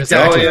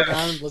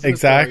 Exactly.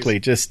 Exactly.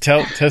 Just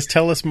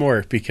tell us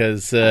more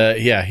because,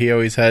 he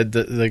always had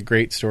the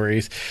great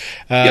stories.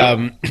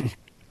 Now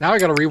I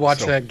got to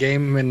rewatch that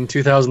game in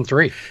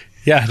 2003.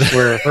 Yeah.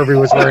 Where Herbie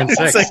was wearing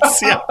 6.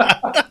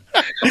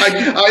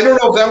 I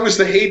don't know if that was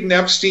the Hayden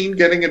Epstein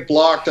getting it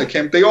blocked.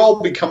 They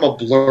all become a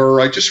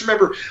blur. I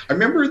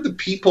remember the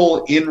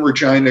people in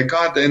Regina,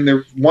 God, and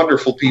they're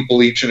wonderful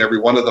people, each and every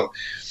one of them.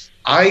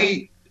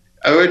 I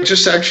was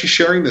just actually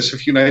sharing this a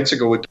few nights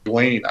ago with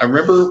Dwayne. I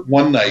remember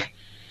one night,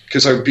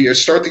 because I'd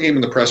start the game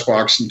in the press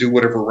box and do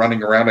whatever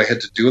running around I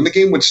had to do, and the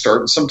game would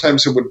start, and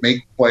sometimes it would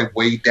make my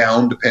way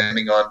down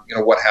depending on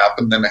what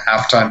happened. Then at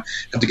halftime, I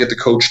had to get the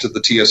coach to the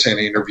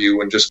TSN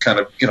interview and just kind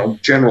of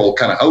general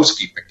kind of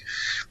housekeeping.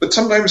 But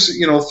sometimes,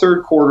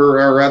 third quarter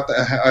or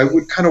I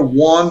would kind of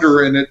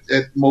wander, and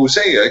at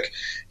Mosaic,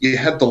 you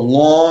had the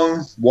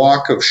long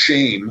walk of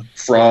shame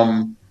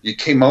from you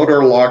came out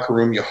our locker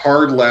room, you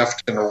hard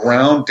left and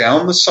around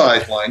down the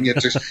sideline.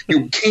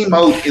 You came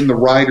out in the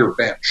rider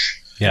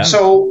bench. Yeah.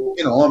 So,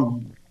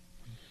 I'm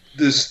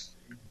this,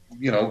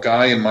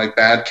 guy in my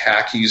bad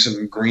khakis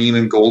and green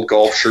and gold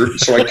golf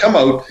shirt. So I come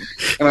out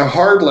and I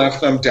hard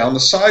left and I'm down the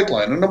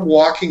sideline and I'm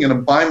walking and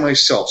I'm by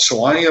myself.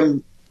 So I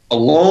am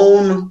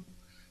alone.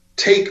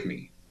 Take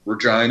me,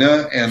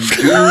 Regina, and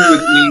do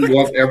with me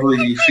whatever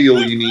you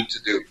feel you need to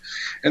do.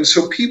 And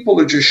so people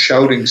are just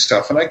shouting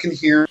stuff, and I can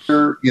hear,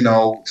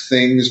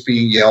 things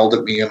being yelled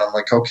at me, and I'm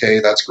like, okay,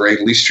 that's great.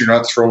 At least you're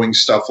not throwing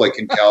stuff like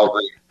in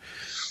Calgary.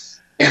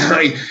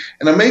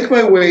 And I make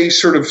my way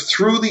sort of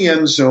through the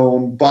end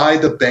zone by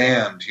the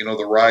band,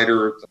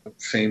 the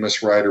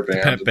famous Rider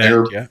band.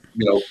 They're,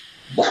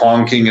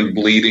 honking and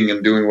bleeding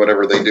and doing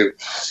whatever they do.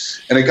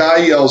 And a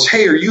guy yells,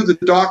 "Hey, are you the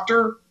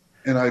doctor?"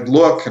 And I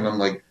look, and I'm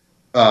like,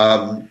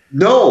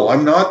 no,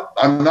 I'm not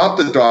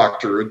the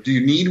doctor. Do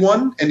you need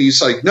one? And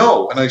he's like,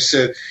 no. And I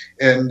said,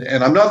 and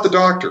I'm not the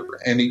doctor.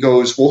 And he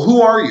goes, well,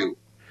 who are you?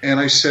 And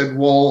I said,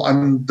 well,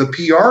 I'm the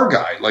PR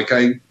guy.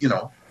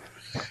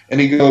 And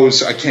he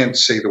goes, I can't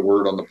say the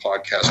word on the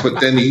podcast,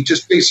 but then he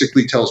just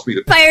basically tells me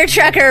to fire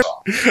trucker.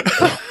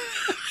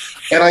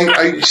 And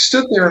I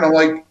stood there and I'm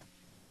like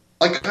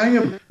I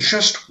am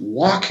just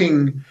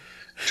walking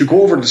to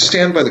go over to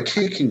stand by the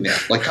kicking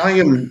net.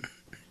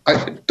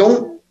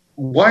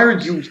 Why are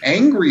you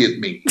angry at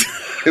me?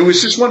 It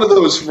was just one of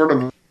those sort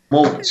of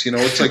moments,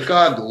 It's like,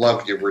 God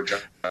love you,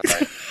 Regina.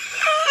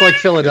 It's like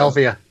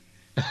Philadelphia.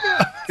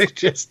 It's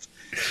just,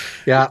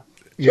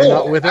 you're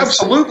not with us.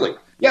 Absolutely.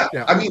 Yeah.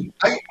 I mean,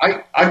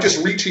 I'm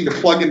just reaching to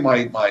plug in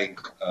my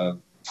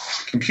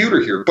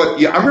computer here.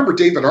 But, I remember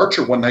David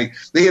Archer one night.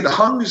 They had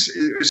hung,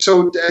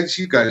 so as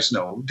you guys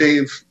know,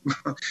 Dave,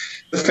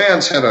 the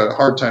fans had a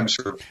hard time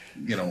sort of,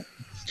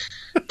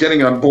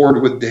 getting on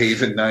board with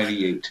Dave in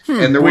 98.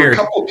 And there were a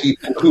couple of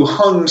people who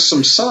hung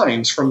some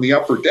signs from the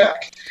upper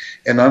deck.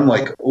 And I'm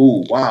like,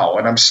 oh, wow.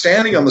 And I'm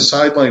standing on the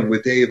sideline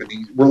with Dave, and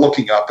we're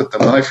looking up at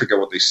them, and I forget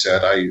what they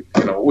said. It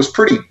was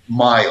pretty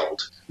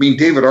mild. I mean,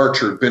 David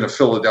Archer had been a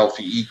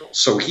Philadelphia Eagle,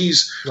 so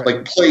he's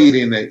played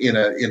in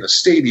a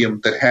stadium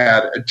that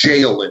had a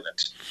jail in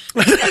it.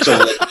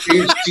 So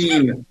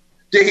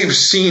Dave's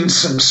seen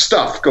some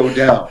stuff go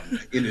down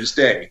in his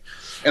day.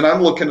 And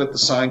I'm looking at the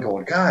sign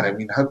going, God, I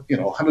mean, how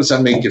does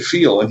that make you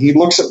feel? And he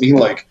looks at me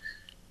like,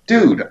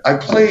 dude, I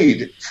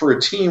played for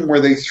a team where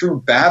they threw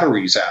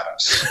batteries at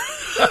us.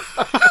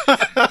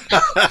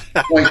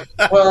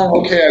 Well,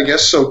 okay, I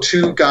guess so.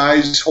 Two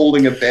guys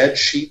holding a bed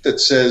sheet that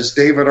says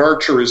David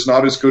Archer is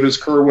not as good as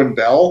Kerwin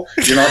Bell.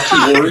 You're not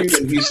too worried?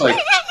 And he's like,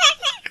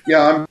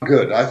 yeah, I'm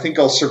good. I think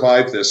I'll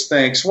survive this.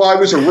 Thanks. Well, I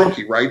was a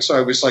rookie, right? So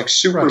I was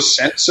super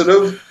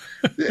sensitive.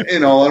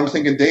 I'm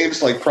thinking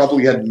Dave's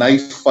probably had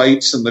knife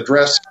fights in the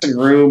dressing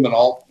room and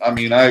all. I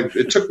mean,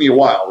 it took me a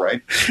while,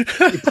 right?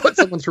 You put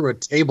someone through a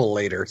table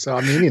later, so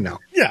I mean,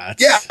 Yeah.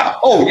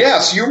 Oh,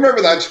 yes. You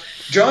remember that?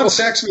 John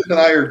Sexsmith and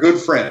I are good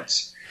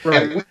friends.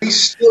 Right. And we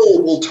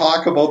still will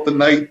talk about the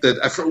night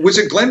that – was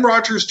it Glenn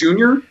Rogers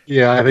Jr.?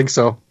 Yeah, I think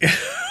so.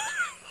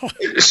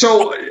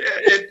 So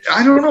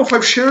I don't know if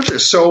I've shared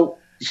this. So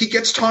he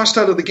gets tossed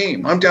out of the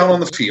game. I'm down on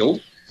the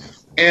field.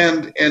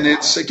 And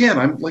it's, again,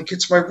 I'm like,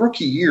 it's my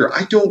rookie year.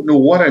 I don't know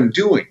what I'm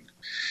doing.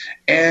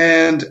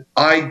 And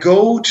I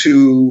go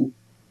to,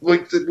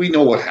 we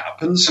know what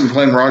happens. And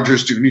Glenn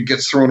Rogers Jr.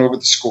 gets thrown over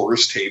the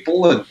scorer's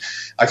table. And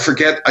I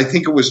forget, I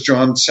think it was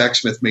John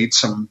Sexsmith made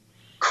some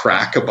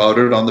crack about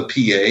it on the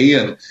PA.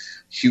 And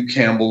Hugh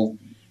Campbell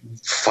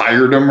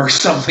fired him or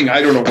something.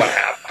 I don't know what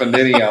happened.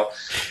 Anyhow,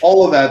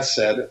 all of that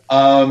said.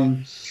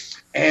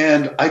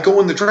 And I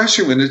go in the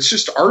dressing room, and it's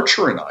just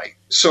Archer and I.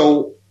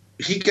 So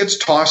he gets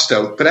tossed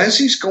out, but as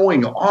he's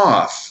going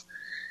off,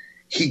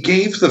 he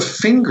gave the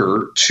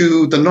finger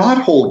to the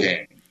Knothole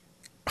gang.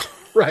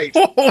 Right.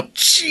 Oh,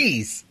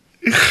 jeez.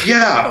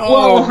 Yeah.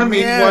 Well, I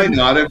mean, why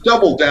not?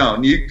 Double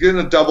down. You're going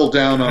to double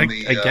down on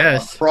I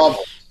guess.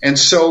 problem. And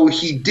so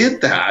he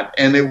did that,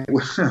 and it,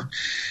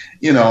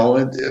 you know,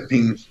 I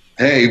mean,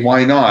 hey,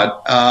 why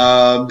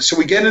not? So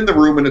we get in the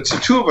room, and it's the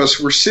two of us.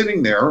 We're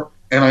sitting there,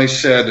 and I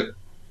said,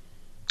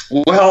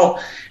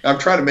 well, I'm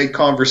trying to make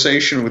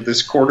conversation with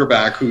this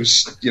quarterback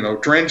who's, you know,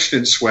 drenched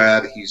in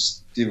sweat.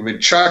 He's been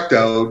chucked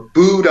out,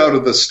 booed out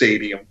of the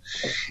stadium.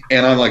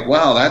 And I'm like,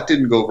 wow, that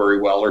didn't go very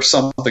well, or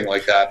something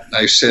like that. And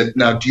I said,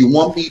 now, do you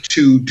want me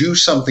to do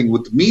something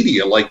with the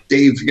media? Like,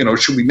 Dave, you know,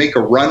 should we make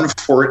a run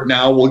for it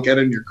now? We'll get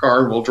in your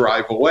car and we'll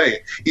drive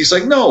away. He's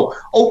like, no,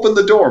 open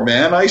the door,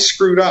 man. I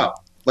screwed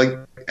up. Like,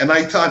 and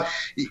I thought,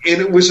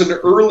 and it was an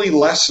early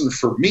lesson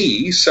for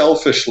me,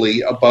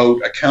 selfishly,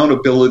 about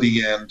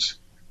accountability and,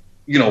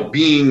 you know,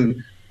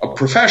 being a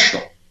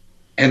professional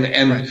and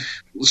right.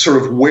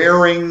 Sort of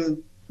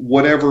wearing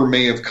whatever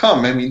may have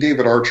come. I mean,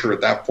 David Archer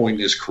at that point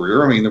in his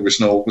career, I mean, it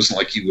wasn't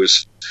like he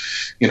was,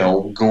 you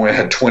know,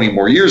 had 20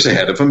 more years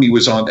ahead of him. He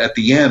was on at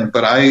the end,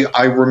 but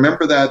I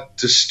remember that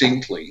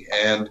distinctly.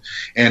 And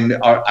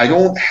I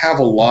don't have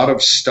a lot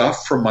of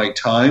stuff from my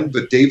time,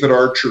 but David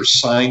Archer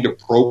signed a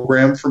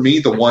program for me,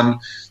 the one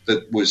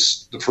that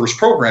was the first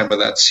program of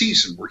that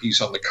season, where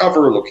he's on the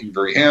cover looking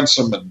very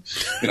handsome and,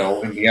 you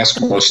know, in the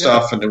Eskimo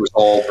stuff, and it was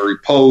all very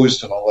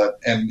posed and all that.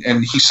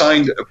 And he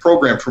signed a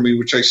program for me,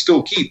 which I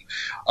still keep,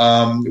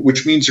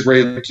 which means a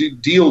great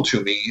deal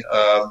to me,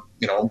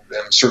 you know,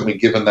 and certainly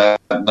given that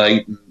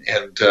night.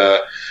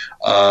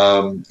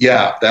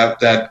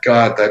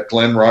 That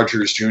Glenn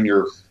Rogers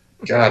Jr.,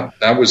 God,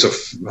 that was a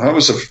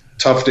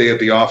tough day at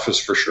the office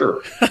for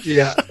sure.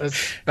 Yeah,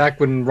 that's back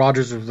when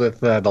Rogers was with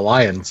the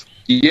Lions.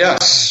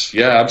 Yes,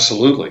 yeah,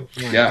 absolutely.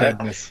 Yeah,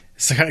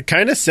 that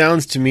kind of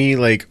sounds to me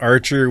like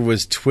Archer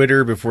was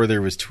Twitter before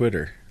there was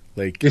Twitter.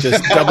 Like,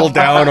 just double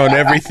down on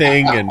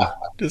everything and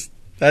just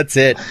that's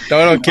it. I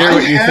don't care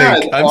what you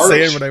think. I'm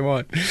saying what I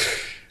want.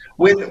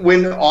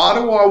 When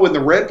Ottawa, when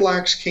the Red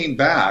Blacks came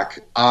back,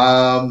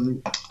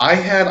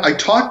 I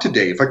talked to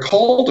Dave. I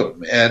called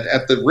him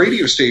at the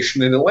radio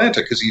station in Atlanta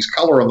because he's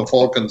color on the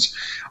Falcons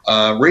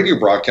radio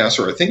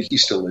broadcaster. I think he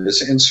still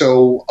is. And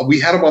so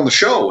we had him on the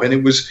show, and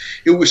it was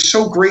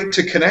so great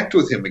to connect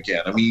with him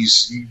again. I mean,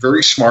 he's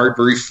very smart,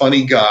 very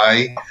funny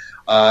guy.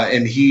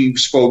 And he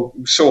spoke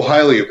so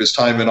highly of his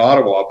time in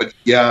Ottawa. But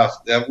yeah,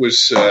 that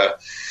was.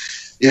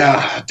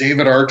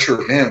 David Archer,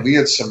 man, we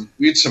had some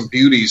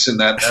beauties in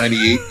that 98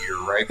 year,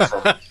 right?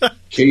 From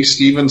Kay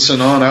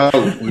Stevenson on out.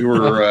 We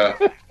were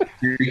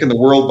taking the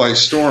world by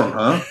storm,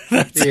 huh?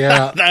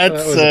 That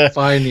was a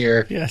fine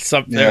year. Yeah,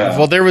 something. Yeah.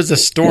 Well, there was a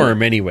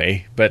storm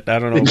anyway, but I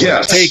don't know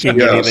about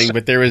taking anything,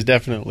 but there was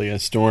definitely a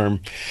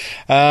storm.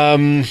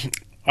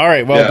 All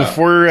right. Well,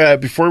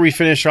 before we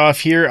finish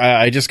off here,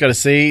 I just got to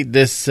say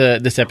this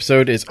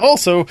episode is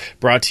also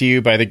brought to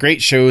you by the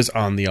great shows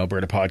on the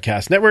Alberta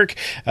Podcast Network.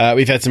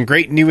 We've had some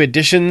great new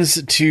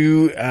additions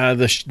to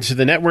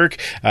the network.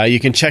 You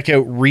can check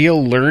out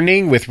Real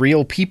Learning with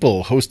Real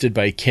People, hosted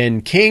by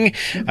Ken King.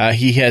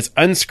 He has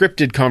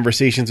unscripted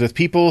conversations with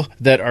people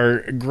that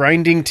are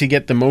grinding to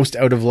get the most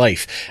out of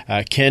life.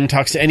 Ken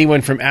talks to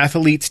anyone from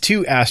athletes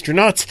to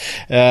astronauts,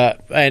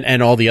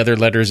 and all the other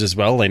letters as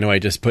well. I know I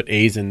just put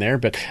A's in there,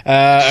 but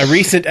a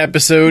recent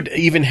episode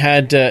even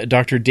had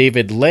Dr.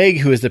 David Legg,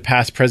 who is the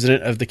past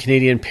president of the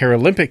Canadian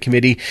Paralympic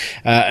Committee,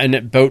 and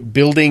about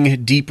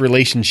building deep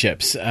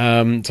relationships.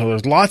 So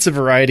there's lots of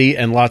variety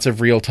and lots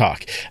of real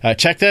talk.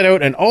 Check that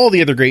out and all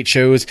the other great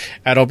shows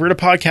at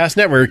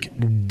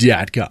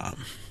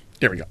albertapodcastnetwork.com.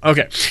 There we go.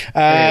 Okay.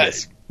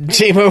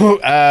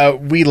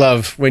 JMO, we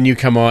love when you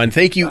come on.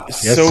 Thank you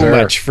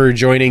much for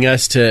joining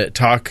us to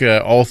talk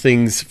all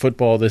things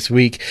football this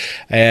week,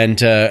 and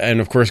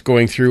of course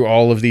going through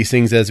all of these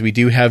things as we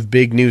do have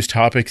big news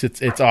topics.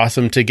 It's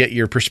awesome to get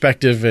your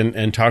perspective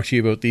and talk to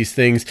you about these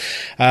things.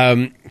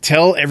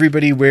 Tell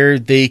everybody where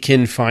they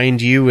can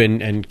find you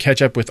and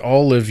catch up with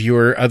all of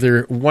your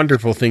other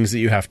wonderful things that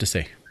you have to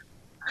say.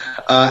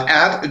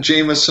 At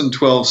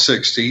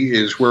Jameson1260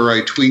 is where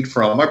I tweet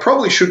from. I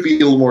probably should be a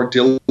little more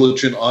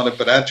diligent on it,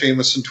 but at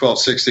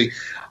Jameson1260.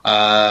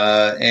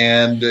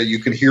 And you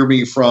can hear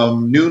me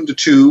from noon to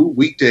 2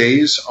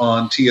 weekdays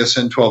on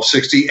TSN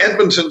 1260,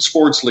 Edmonton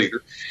Sports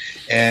Leader.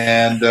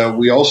 And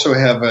we also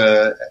have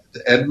a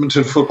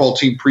Edmonton football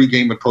team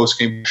pregame and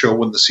postgame show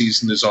when the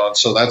season is on.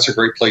 So that's a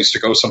great place to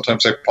go.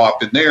 Sometimes I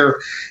pop in there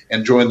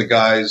and join the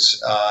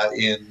guys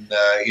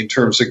in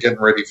terms of getting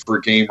ready for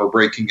a game or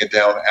breaking it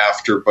down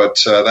after.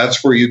 But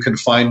that's where you can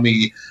find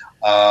me.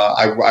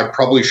 I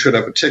probably should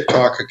have a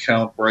TikTok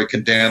account where I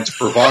can dance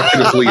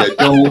provocatively. I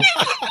don't.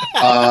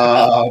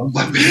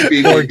 But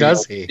maybe, or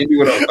does he?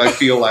 I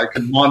feel I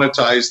can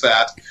monetize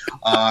that.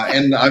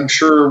 And I'm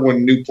sure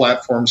when new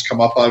platforms come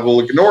up, I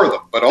will ignore them.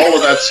 But all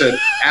of that said,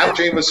 at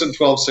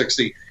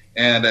Jameson1260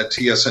 and at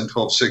TSN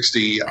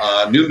 1260,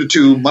 noon to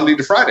 2, Monday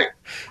to Friday.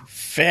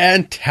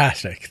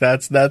 Fantastic.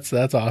 That's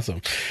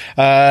awesome.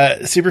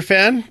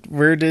 Superfan,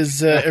 where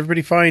does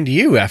everybody find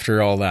you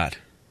after all that?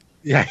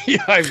 Yeah,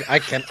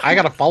 I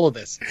gotta follow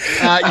this.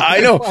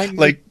 I know.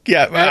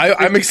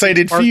 I'm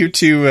excited for you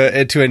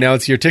to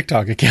announce your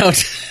TikTok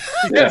account.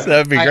 Yes,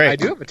 that'd be great. I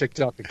do have a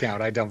TikTok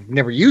account. I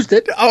never used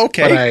it. Oh,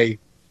 okay. But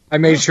I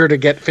made sure to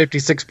get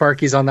 56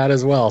 Parkies on that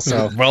as well.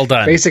 So well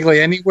done.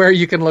 Basically, anywhere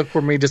you can look for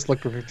me, just look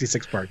for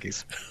 56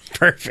 Parkies.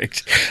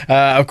 Perfect.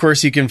 Of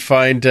course, you can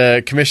find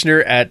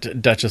Commissioner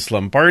at Duchess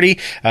Lombardi,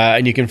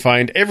 and you can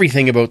find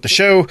everything about the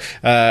show,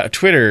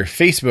 Twitter,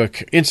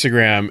 Facebook,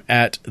 Instagram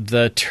at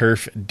the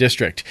Turf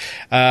District.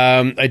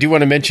 I do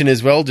want to mention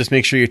as well, just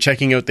make sure you're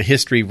checking out the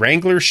History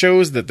Wrangler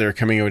shows that they're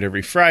coming out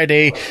every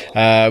Friday.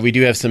 We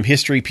do have some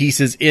history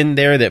pieces in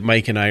there that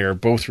Mike and I are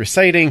both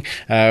reciting.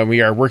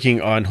 We are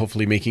working on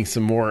hopefully making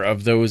some more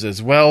of those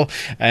as well.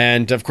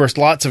 And of course,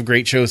 lots of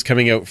great shows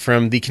coming out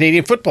from the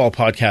Canadian Football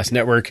Podcast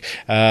Network.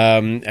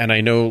 And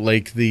I know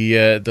like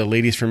the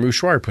ladies from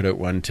Mouchoir put out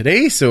one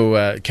today.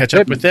 So catch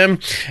up with them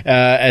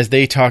as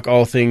they talk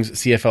all things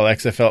CFL,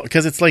 XFL,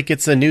 because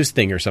it's a news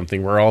thing or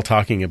something. We're all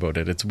talking about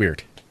it. It's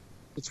weird.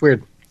 It's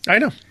weird. I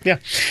know, yeah.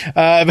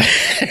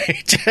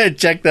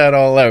 Check that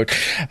all out.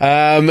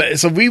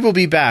 So we will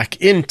be back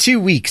in 2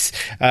 weeks.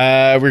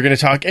 We're going to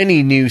talk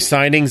any new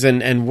signings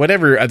and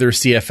whatever other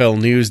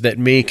CFL news that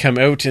may come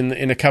out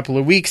in a couple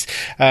of weeks.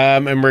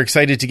 And we're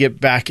excited to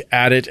get back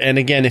at it. And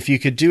again, if you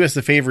could do us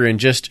a favor and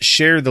just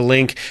share the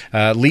link,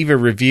 leave a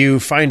review,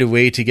 find a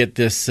way to get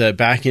this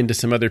back into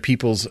some other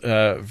people's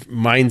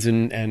minds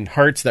and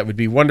hearts, that would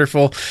be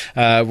wonderful.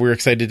 We're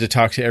excited to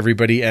talk to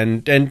everybody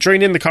and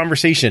join in the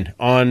conversation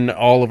on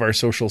all of our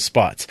social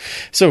spots.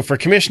 So for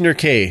Commissioner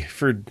K,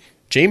 for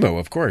JMO,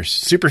 of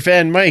course,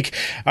 Superfan Mike,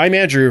 I'm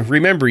Andrew.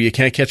 Remember, you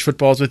can't catch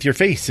footballs with your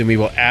face, and we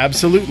will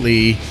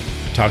absolutely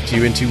talk to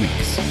you in 2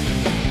 weeks.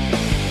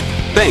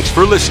 Thanks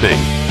for listening.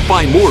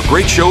 Find more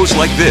great shows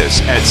like this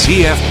at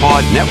CF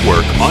Pod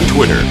Network on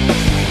Twitter.